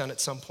analogy breaks down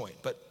at some point,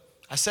 but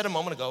I said a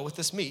moment ago with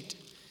this meat,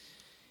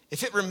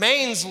 if it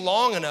remains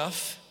long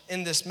enough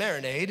in this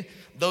marinade,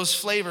 those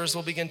flavors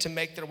will begin to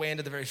make their way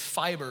into the very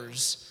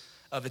fibers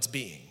of its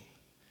being.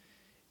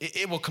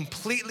 It will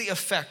completely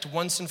affect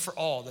once and for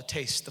all the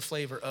taste, the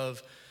flavor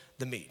of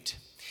the meat.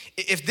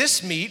 If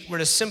this meat were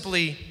to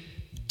simply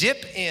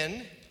dip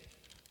in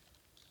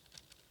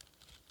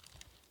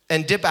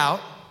and dip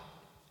out,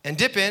 and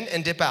dip in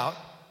and dip out,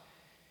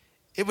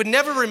 it would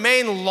never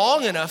remain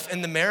long enough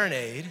in the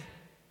marinade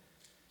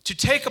to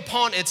take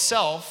upon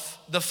itself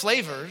the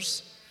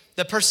flavors,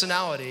 the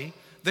personality,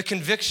 the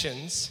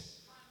convictions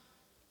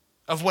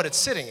of what it's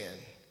sitting in.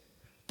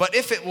 But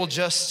if it will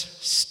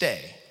just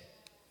stay,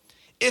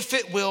 if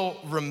it will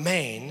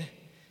remain,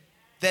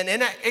 then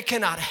it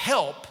cannot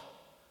help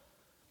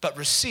but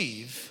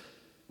receive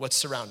what's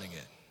surrounding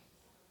it.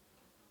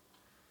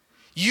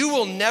 You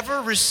will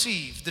never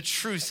receive the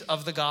truth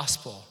of the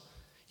gospel.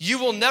 You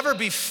will never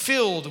be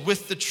filled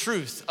with the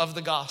truth of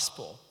the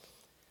gospel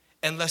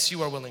unless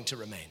you are willing to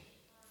remain.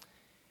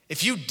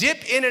 If you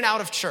dip in and out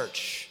of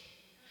church,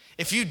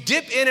 if you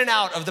dip in and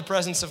out of the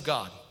presence of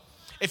God,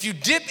 if you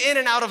dip in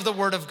and out of the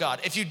word of God,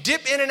 if you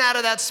dip in and out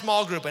of that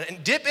small group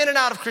and dip in and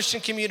out of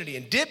Christian community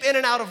and dip in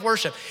and out of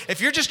worship,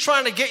 if you're just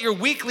trying to get your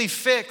weekly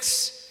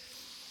fix,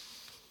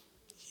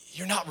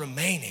 you're not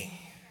remaining.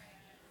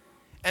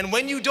 And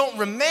when you don't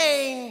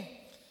remain,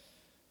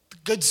 the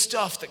good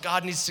stuff that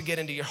God needs to get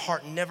into your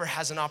heart never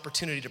has an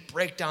opportunity to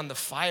break down the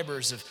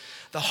fibers of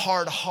the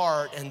hard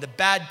heart and the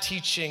bad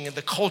teaching and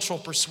the cultural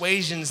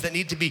persuasions that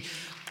need to be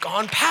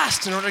gone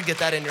past in order to get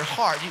that in your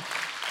heart.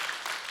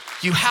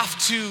 You have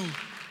to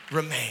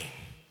remain.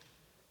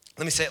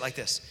 Let me say it like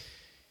this.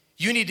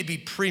 You need to be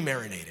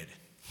pre-marinated.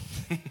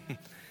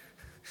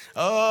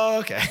 Oh,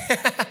 okay.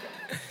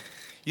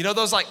 You know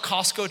those like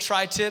Costco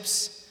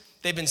tri-tips?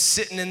 They've been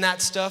sitting in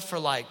that stuff for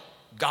like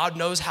God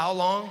knows how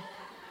long.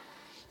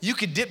 You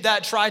could dip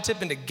that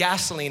tri-tip into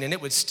gasoline and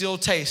it would still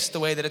taste the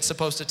way that it's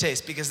supposed to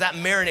taste because that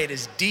marinade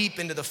is deep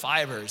into the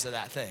fibers of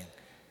that thing.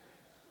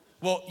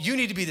 Well, you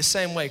need to be the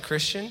same way,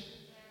 Christian.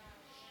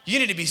 You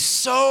need to be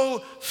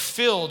so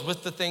filled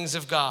with the things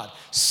of God,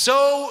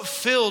 so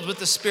filled with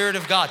the Spirit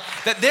of God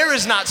that there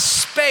is not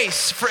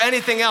space for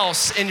anything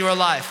else in your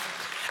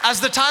life. As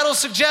the title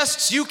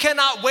suggests, you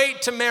cannot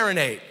wait to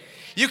marinate.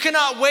 You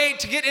cannot wait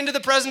to get into the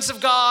presence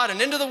of God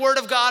and into the Word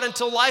of God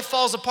until life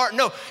falls apart.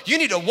 No, you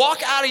need to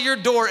walk out of your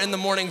door in the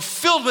morning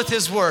filled with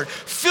His Word,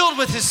 filled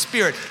with His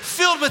Spirit,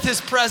 filled with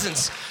His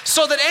presence,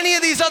 so that any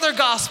of these other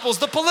gospels,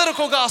 the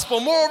political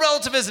gospel, moral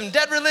relativism,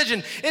 dead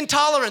religion,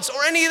 intolerance,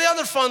 or any of the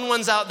other fun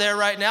ones out there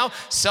right now,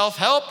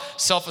 self-help,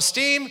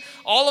 self-esteem,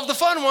 all of the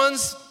fun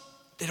ones,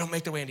 they don't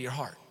make their way into your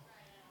heart.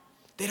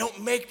 They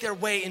don't make their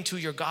way into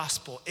your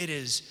gospel. It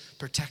is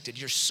protected.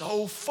 You're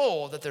so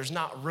full that there's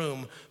not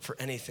room for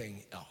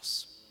anything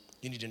else.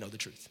 You need to know the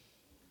truth.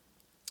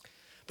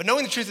 But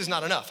knowing the truth is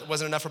not enough. It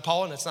wasn't enough for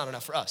Paul, and it's not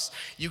enough for us.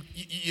 You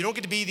don't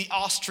get to be the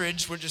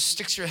ostrich where it just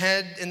sticks your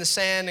head in the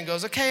sand and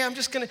goes, okay, I'm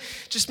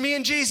just me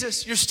and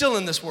Jesus. You're still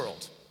in this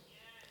world.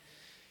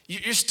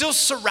 You're still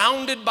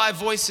surrounded by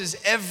voices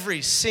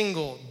every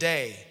single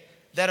day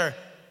that are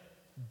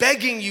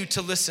begging you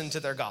to listen to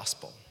their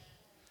gospel.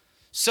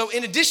 So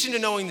in addition to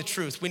knowing the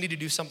truth, we need to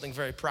do something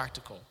very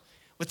practical.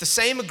 With the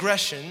same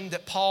aggression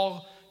that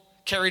Paul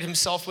carried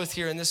himself with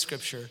here in this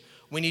scripture,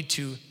 we need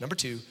to, number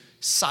 2,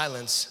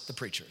 silence the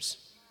preachers.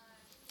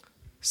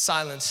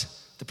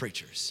 Silence the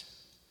preachers.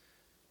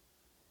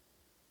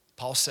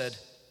 Paul said,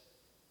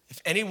 if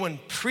anyone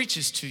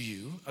preaches to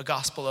you a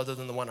gospel other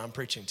than the one I'm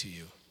preaching to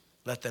you,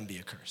 let them be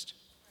accursed.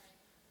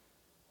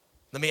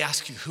 Let me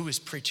ask you, who is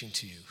preaching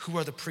to you? Who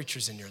are the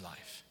preachers in your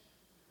life?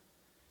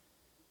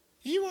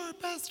 You are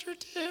Pastor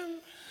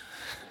Tim.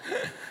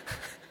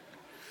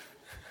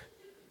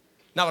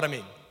 Not what I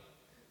mean.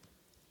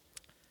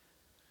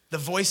 The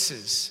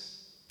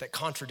voices that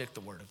contradict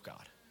the Word of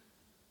God.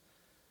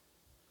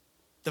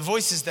 The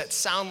voices that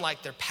sound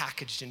like they're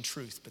packaged in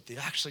truth, but they've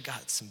actually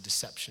got some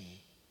deception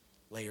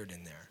layered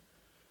in there.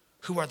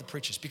 Who are the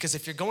preachers? Because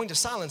if you're going to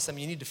silence them,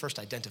 you need to first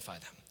identify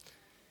them.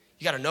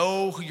 You got to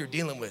know who you're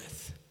dealing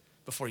with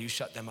before you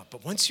shut them up.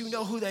 But once you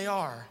know who they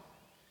are,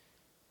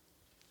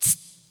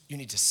 you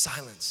need to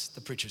silence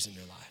the preachers in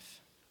your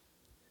life.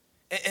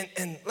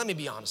 And let me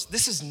be honest,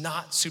 this is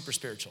not super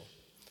spiritual.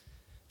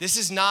 This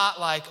is not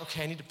like,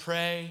 okay, I need to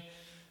pray.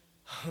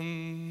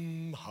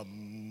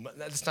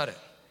 That's not it.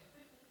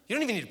 You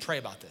don't even need to pray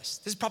about this.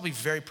 This is probably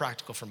very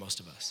practical for most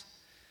of us.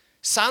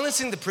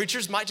 Silencing the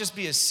preachers might just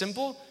be as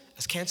simple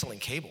as canceling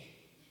cable.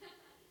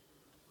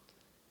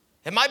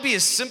 It might be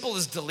as simple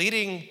as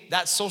deleting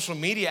that social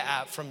media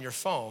app from your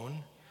phone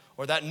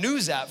or that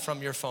news app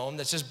from your phone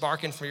that's just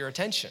barking for your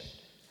attention.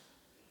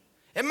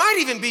 It might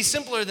even be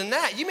simpler than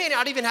that. You may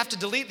not even have to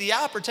delete the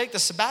app or take the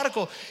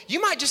sabbatical.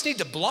 You might just need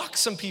to block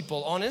some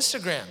people on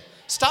Instagram.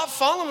 Stop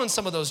following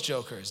some of those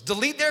jokers.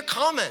 Delete their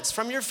comments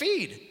from your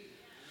feed.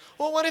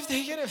 Well, what if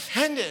they get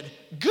offended?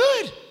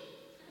 Good.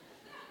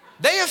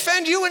 They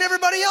offend you and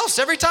everybody else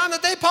every time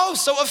that they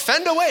post, so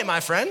offend away, my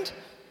friend.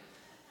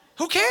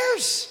 Who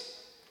cares?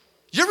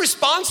 You're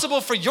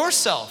responsible for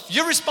yourself.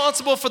 You're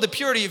responsible for the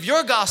purity of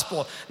your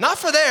gospel, not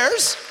for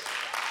theirs.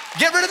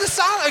 Get rid of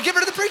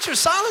the preachers,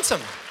 silence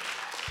them.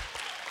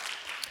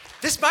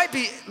 This might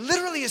be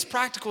literally as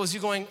practical as you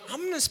going,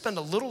 I'm gonna spend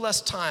a little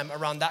less time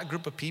around that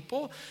group of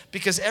people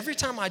because every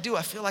time I do,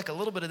 I feel like a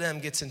little bit of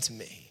them gets into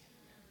me.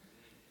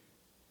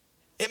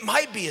 It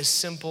might be as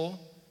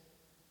simple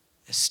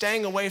as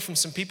staying away from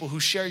some people who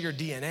share your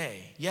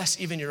DNA. Yes,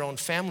 even your own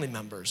family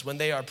members when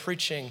they are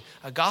preaching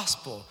a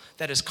gospel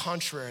that is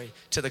contrary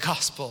to the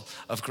gospel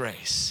of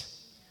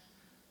grace.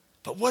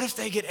 But what if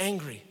they get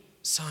angry?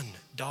 Son,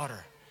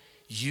 daughter,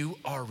 you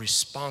are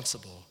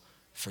responsible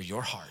for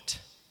your heart.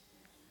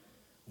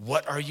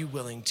 What are you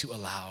willing to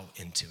allow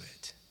into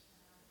it?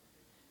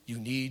 You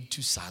need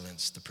to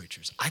silence the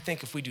preachers. I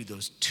think if we do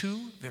those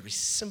 2 very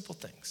simple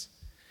things,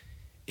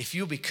 if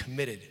you'll be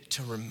committed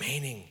to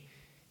remaining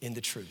in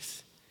the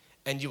truth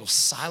and you will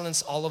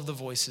silence all of the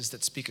voices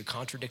that speak a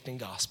contradicting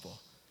gospel,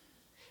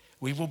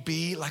 we will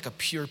be like a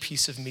pure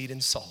piece of meat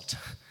and salt.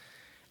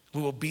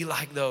 We will be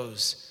like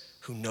those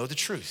who know the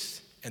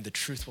truth and the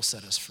truth will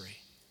set us free.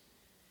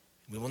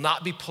 We will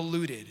not be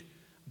polluted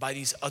by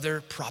these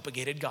other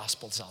propagated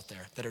gospels out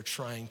there that are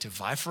trying to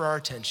vie for our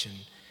attention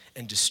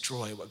and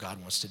destroy what God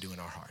wants to do in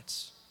our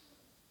hearts.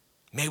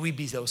 May we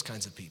be those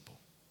kinds of people.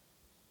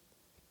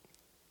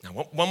 Now,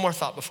 one more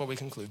thought before we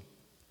conclude.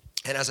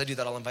 And as I do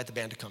that, I'll invite the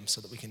band to come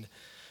so that we can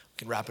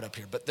wrap it up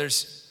here. But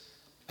as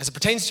it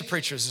pertains to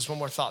preachers, there's one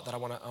more thought that I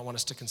want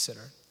us to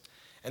consider.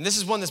 And this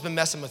is one that's been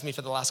messing with me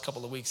for the last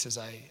couple of weeks as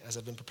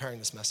I've been preparing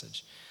this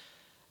message.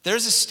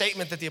 There's a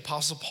statement that the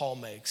Apostle Paul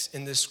makes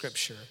in this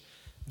scripture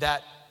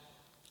that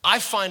I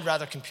find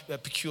rather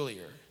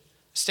peculiar.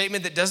 A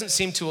statement that doesn't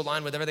seem to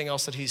align with everything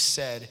else that he's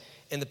said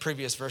in the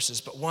previous verses,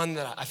 but one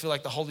that I feel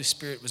like the Holy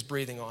Spirit was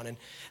breathing on. And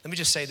let me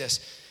just say this.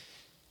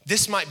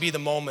 This might be the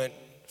moment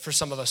for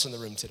some of us in the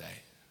room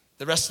today.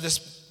 The rest of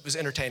this was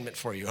entertainment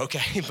for you,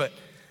 okay? But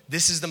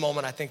this is the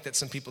moment I think that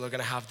some people are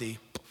gonna have the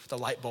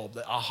light bulb,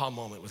 the aha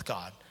moment with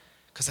God,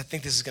 because I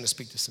think this is gonna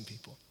speak to some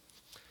people.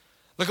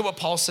 Look at what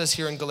Paul says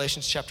here in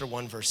Galatians chapter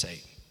 1, verse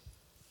 8.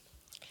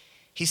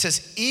 He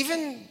says,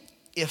 even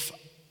if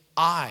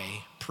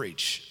I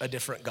preach a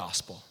different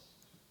gospel,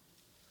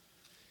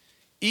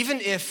 even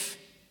if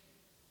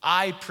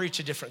I preach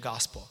a different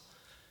gospel.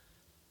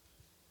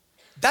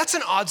 That's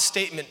an odd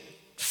statement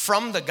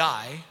from the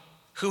guy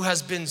who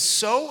has been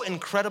so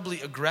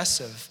incredibly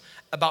aggressive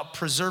about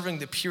preserving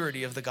the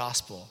purity of the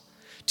gospel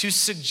to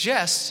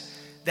suggest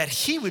that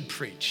he would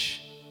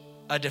preach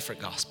a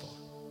different gospel.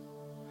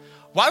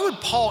 Why would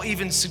Paul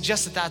even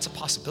suggest that that's a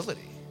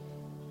possibility?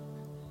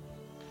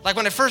 Like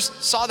when I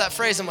first saw that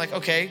phrase, I'm like,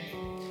 okay,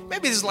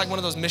 maybe this is like one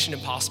of those Mission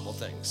Impossible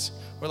things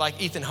where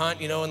like Ethan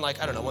Hunt, in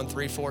like, I don't know, 1,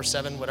 3, 4,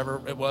 7,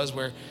 whatever it was,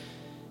 where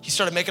he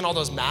started making all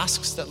those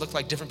masks that looked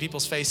like different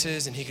people's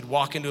faces and he could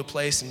walk into a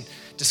place and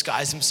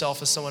disguise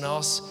himself as someone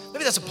else.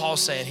 Maybe that's what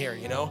Paul's saying here,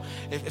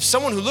 If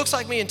someone who looks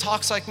like me and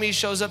talks like me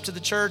shows up to the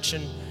church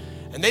and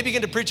they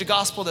begin to preach a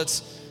gospel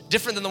that's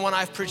different than the one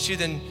I've preached to you,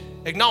 then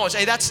acknowledge,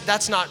 hey,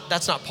 that's not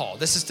Paul.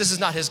 This is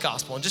not his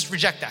gospel, and just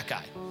reject that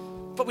guy.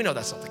 But we know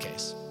that's not the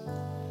case.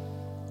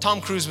 Tom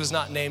Cruise was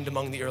not named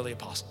among the early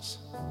apostles,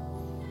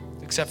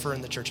 except for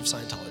in the Church of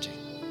Scientology.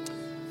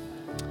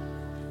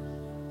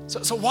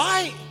 So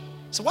why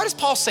does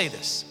Paul say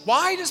this?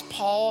 Why does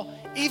Paul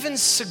even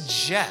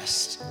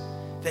suggest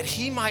that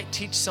he might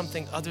teach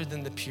something other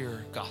than the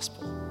pure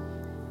gospel?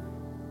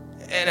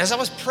 And as I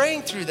was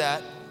praying through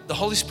that, the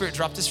Holy Spirit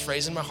dropped this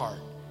phrase in my heart.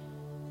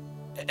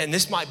 And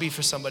this might be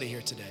for somebody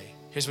here today.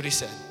 Here's what he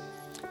said.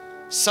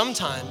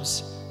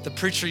 Sometimes the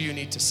preacher you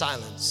need to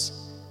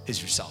silence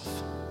is yourself.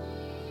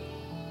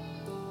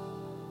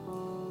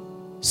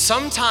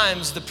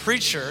 Sometimes the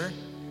preacher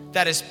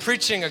that is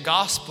preaching a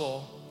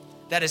gospel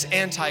that is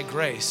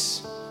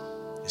anti-grace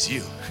is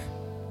you.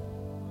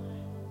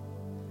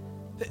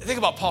 Think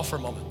about Paul for a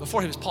moment.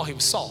 Before he was Paul, he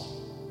was Saul.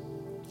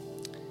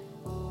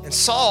 And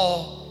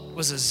Saul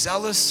was a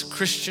zealous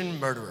Christian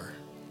murderer.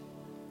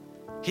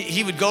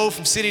 He would go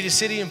from city to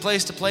city and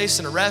place to place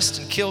and arrest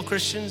and kill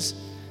Christians.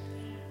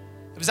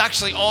 It was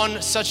actually on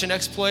such an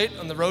exploit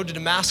on the road to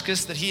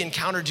Damascus that he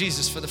encountered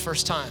Jesus for the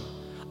first time.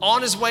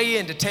 On his way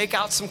in to take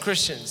out some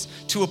Christians,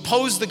 to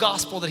oppose the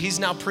gospel that he's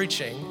now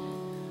preaching,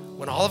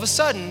 when all of a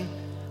sudden,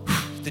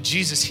 the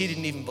Jesus he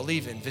didn't even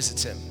believe in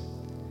visits him.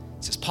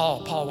 He says,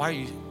 Saul,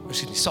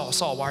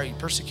 why are you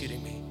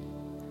persecuting me?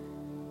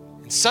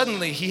 And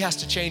suddenly he has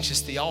to change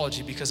his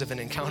theology because of an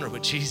encounter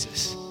with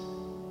Jesus.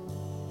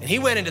 And he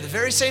went into the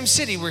very same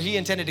city where he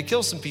intended to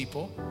kill some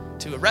people,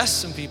 to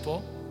arrest some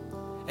people,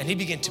 and he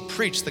began to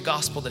preach the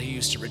gospel that he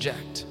used to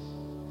reject.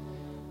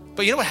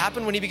 But you know what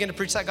happened when he began to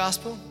preach that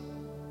gospel?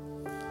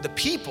 The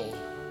people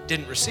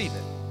didn't receive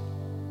it.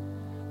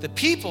 The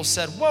people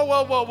said,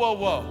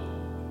 whoa.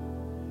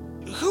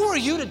 Who are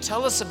you to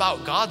tell us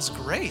about God's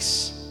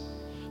grace?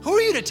 Who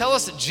are you to tell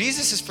us that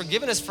Jesus has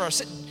forgiven us for our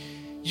sin?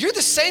 You're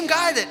the same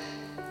guy that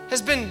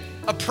has been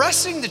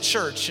oppressing the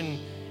church, and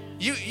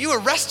you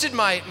arrested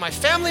my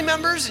family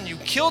members and you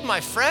killed my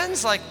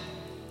friends. Like,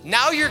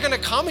 now you're gonna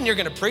come and you're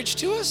gonna preach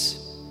to us?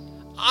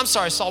 I'm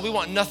sorry, Saul, we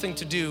want nothing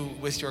to do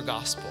with your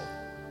gospel.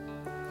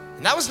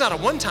 And that was not a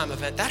one-time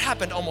event. That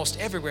happened almost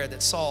everywhere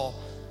that Saul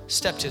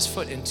stepped his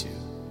foot into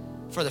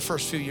for the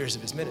first few years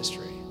of his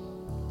ministry.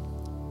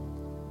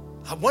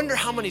 I wonder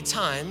how many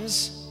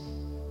times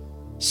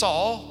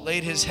Saul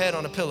laid his head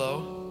on a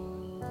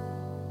pillow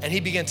and he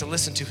began to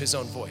listen to his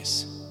own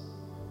voice.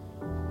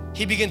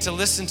 He began to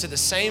listen to the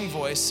same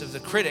voice of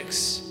the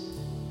critics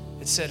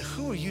that said,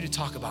 who are you to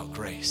talk about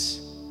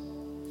grace?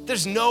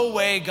 There's no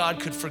way God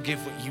could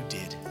forgive what you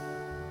did.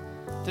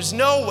 There's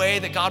no way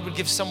that God would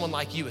give someone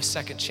like you a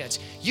second chance.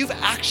 You've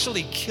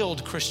actually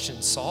killed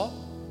Christians, Saul.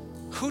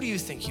 Who do you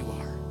think you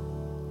are?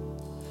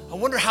 I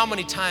wonder how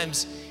many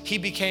times he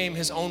became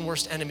his own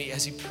worst enemy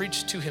as he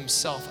preached to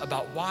himself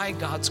about why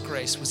God's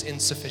grace was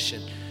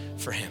insufficient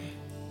for him.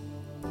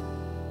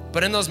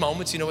 But in those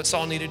moments, you know what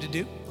Saul needed to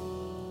do?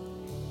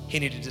 He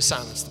needed to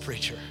silence the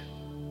preacher.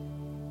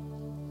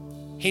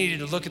 He needed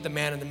to look at the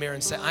man in the mirror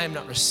and say, I am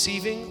not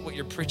receiving what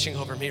you're preaching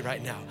over me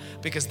right now,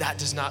 because that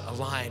does not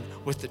align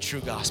with the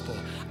true gospel.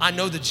 I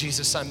know the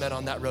Jesus I met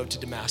on that road to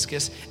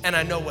Damascus, and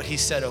I know what he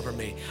said over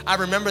me. I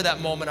remember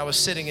that moment I was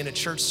sitting in a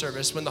church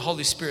service when the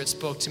Holy Spirit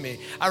spoke to me.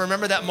 I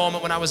remember that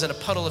moment when I was in a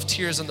puddle of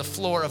tears on the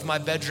floor of my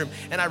bedroom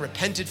and I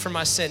repented for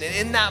my sin. And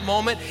in that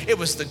moment, it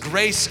was the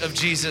grace of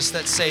Jesus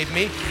that saved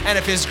me. And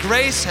if his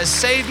grace has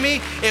saved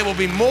me, it will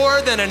be more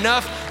than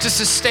enough to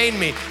sustain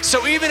me.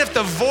 So even if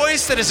the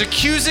voice that is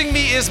accusing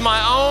me is my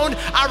own,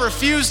 I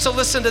refuse to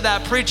listen to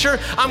that preacher.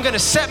 I'm gonna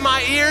set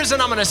my ears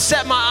and I'm gonna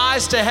set my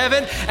eyes to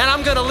heaven, and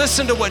I'm gonna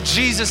listen to what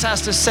Jesus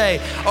has to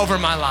say over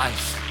my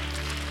life.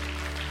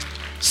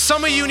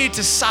 Some of you need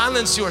to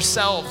silence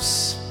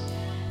yourselves.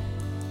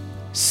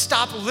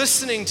 Stop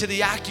listening to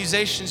the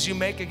accusations you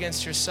make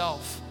against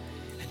yourself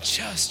and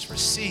just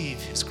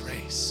receive his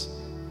grace.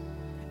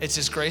 It's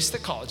his grace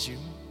that called you.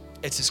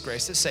 It's his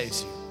grace that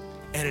saves you.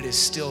 And it is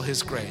still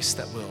his grace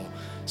that will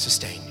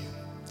sustain you.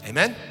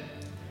 Amen?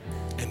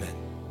 Amen.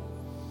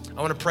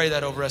 I want to pray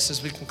that over us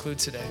as we conclude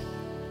today.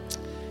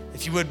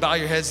 If you would, bow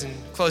your heads and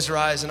close your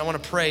eyes, and I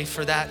want to pray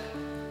for that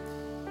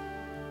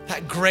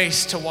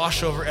grace to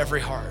wash over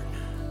every heart,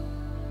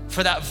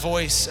 for that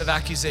voice of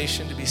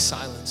accusation to be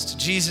silenced.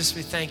 Jesus,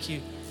 we thank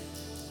you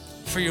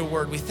for your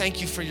word. We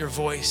thank you for your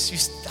voice.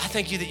 I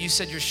thank you that you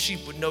said your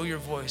sheep would know your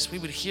voice. We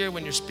would hear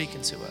when you're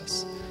speaking to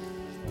us.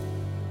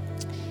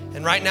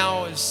 And right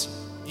now, as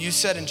you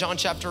said in John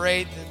chapter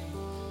 8,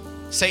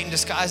 that Satan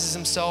disguises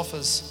himself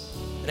as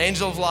an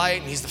angel of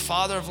light, and he's the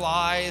father of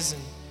lies.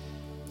 And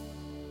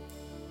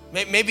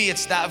maybe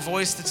it's that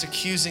voice that's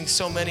accusing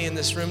so many in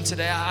this room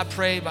today. I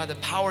pray by the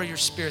power of your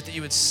Spirit that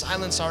you would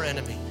silence our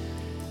enemy,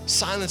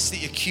 silence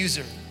the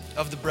accuser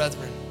of the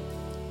brethren,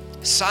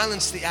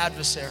 silence the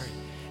adversary,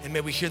 and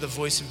may we hear the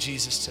voice of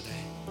Jesus today,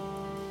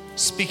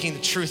 speaking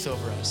the truth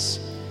over us.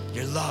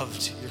 You're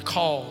loved, you're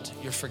called,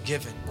 you're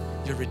forgiven,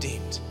 you're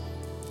redeemed.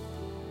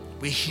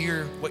 We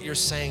hear what you're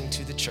saying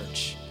to the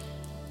church.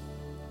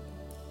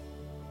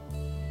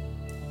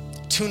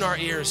 Tune our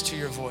ears to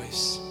your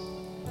voice.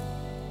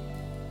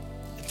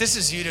 If this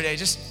is you today,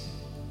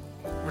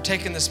 we're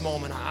taking this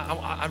moment.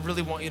 I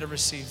really want you to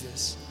receive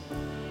this.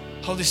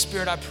 Holy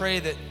Spirit, I pray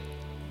that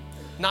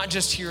not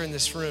just here in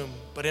this room,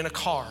 but in a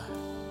car,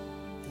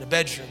 in a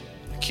bedroom,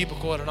 a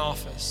cubicle at an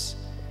office,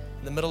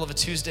 in the middle of a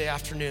Tuesday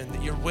afternoon,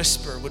 that your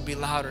whisper would be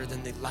louder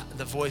than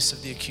the voice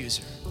of the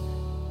accuser.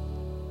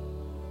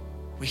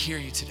 We hear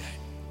you today.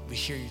 We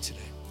hear you today.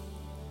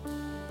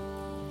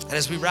 And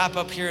as we wrap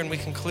up here and we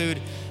conclude,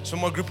 there's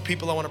one more group of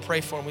people I want to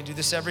pray for, and we do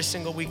this every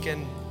single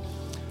weekend.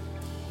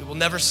 We will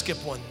never skip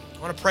one.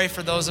 I want to pray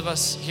for those of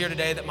us here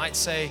today that might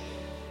say,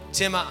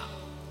 Tim,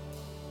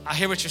 I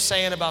hear what you're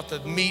saying about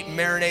the meat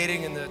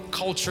marinating and the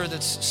culture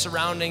that's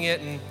surrounding it,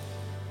 and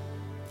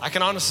I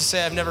can honestly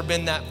say I've never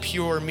been that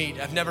pure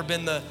meat. I've never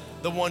been the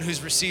one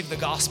who's received the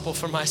gospel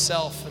for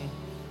myself, and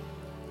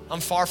I'm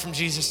far from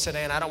Jesus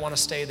today, and I don't want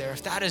to stay there.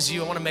 If that is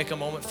you, I want to make a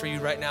moment for you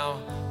right now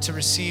to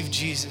receive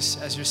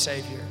Jesus as your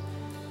Savior,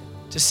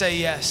 to say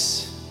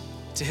yes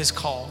to his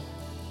call.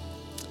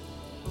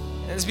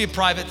 And this will be a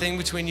private thing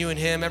between you and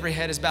him. Every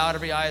head is bowed,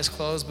 every eye is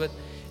closed, but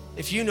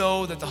if you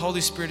know that the Holy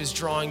Spirit is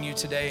drawing you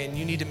today and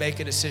you need to make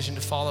a decision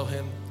to follow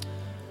him,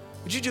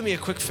 would you do me a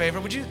quick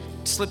favor? Would you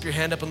slip your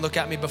hand up and look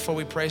at me before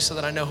we pray so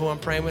that I know who I'm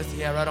praying with?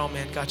 Yeah, right on,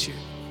 man. Got you.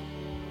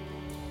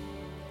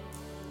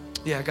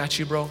 Yeah, I got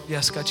you, bro.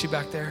 Yes, got you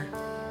back there.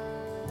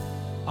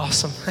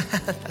 Awesome.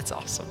 That's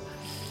awesome.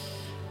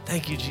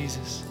 Thank you,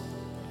 Jesus.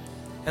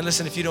 And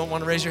listen, if you don't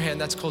want to raise your hand,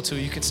 that's cool too.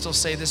 You can still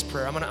say this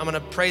prayer. I'm gonna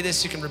pray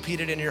this. You can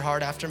repeat it in your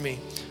heart after me.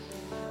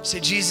 Say,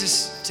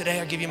 Jesus,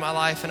 today I give you my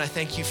life and I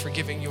thank you for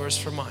giving yours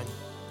for mine.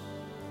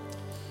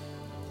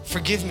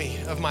 Forgive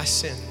me of my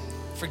sin.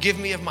 Forgive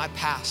me of my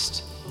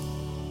past.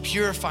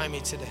 Purify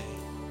me today.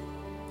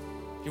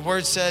 Your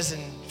word says in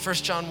 1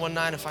 John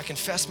 1:9, if I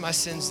confess my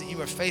sins, that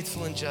you are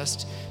faithful and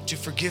just to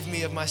forgive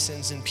me of my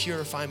sins and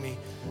purify me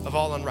of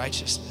all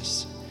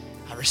unrighteousness.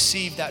 I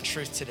receive that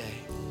truth today.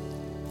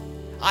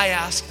 I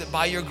ask that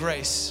by your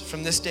grace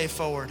from this day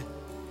forward,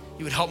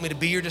 you would help me to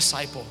be your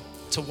disciple,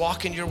 to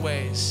walk in your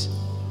ways,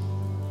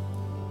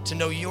 to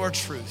know your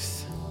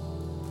truth,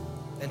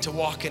 and to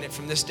walk in it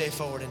from this day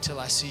forward until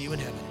I see you in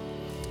heaven.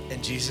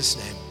 In Jesus'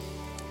 name,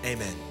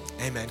 amen.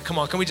 Amen. Come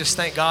on, can we just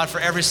thank God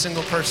for every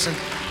single person?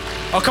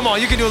 Oh, come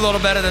on, you can do a little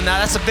better than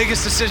that. That's the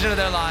biggest decision of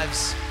their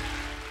lives.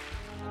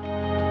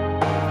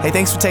 Hey,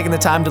 thanks for taking the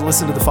time to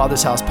listen to the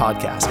Father's House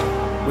podcast.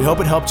 We hope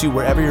it helped you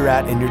wherever you're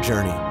at in your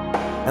journey.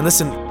 And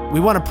listen, we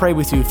want to pray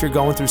with you if you're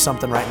going through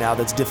something right now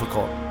that's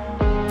difficult.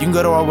 You can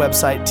go to our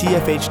website,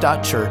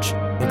 tfh.church,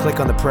 and click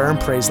on the prayer and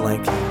praise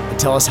link and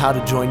tell us how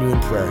to join you in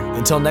prayer.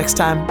 Until next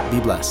time, be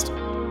blessed.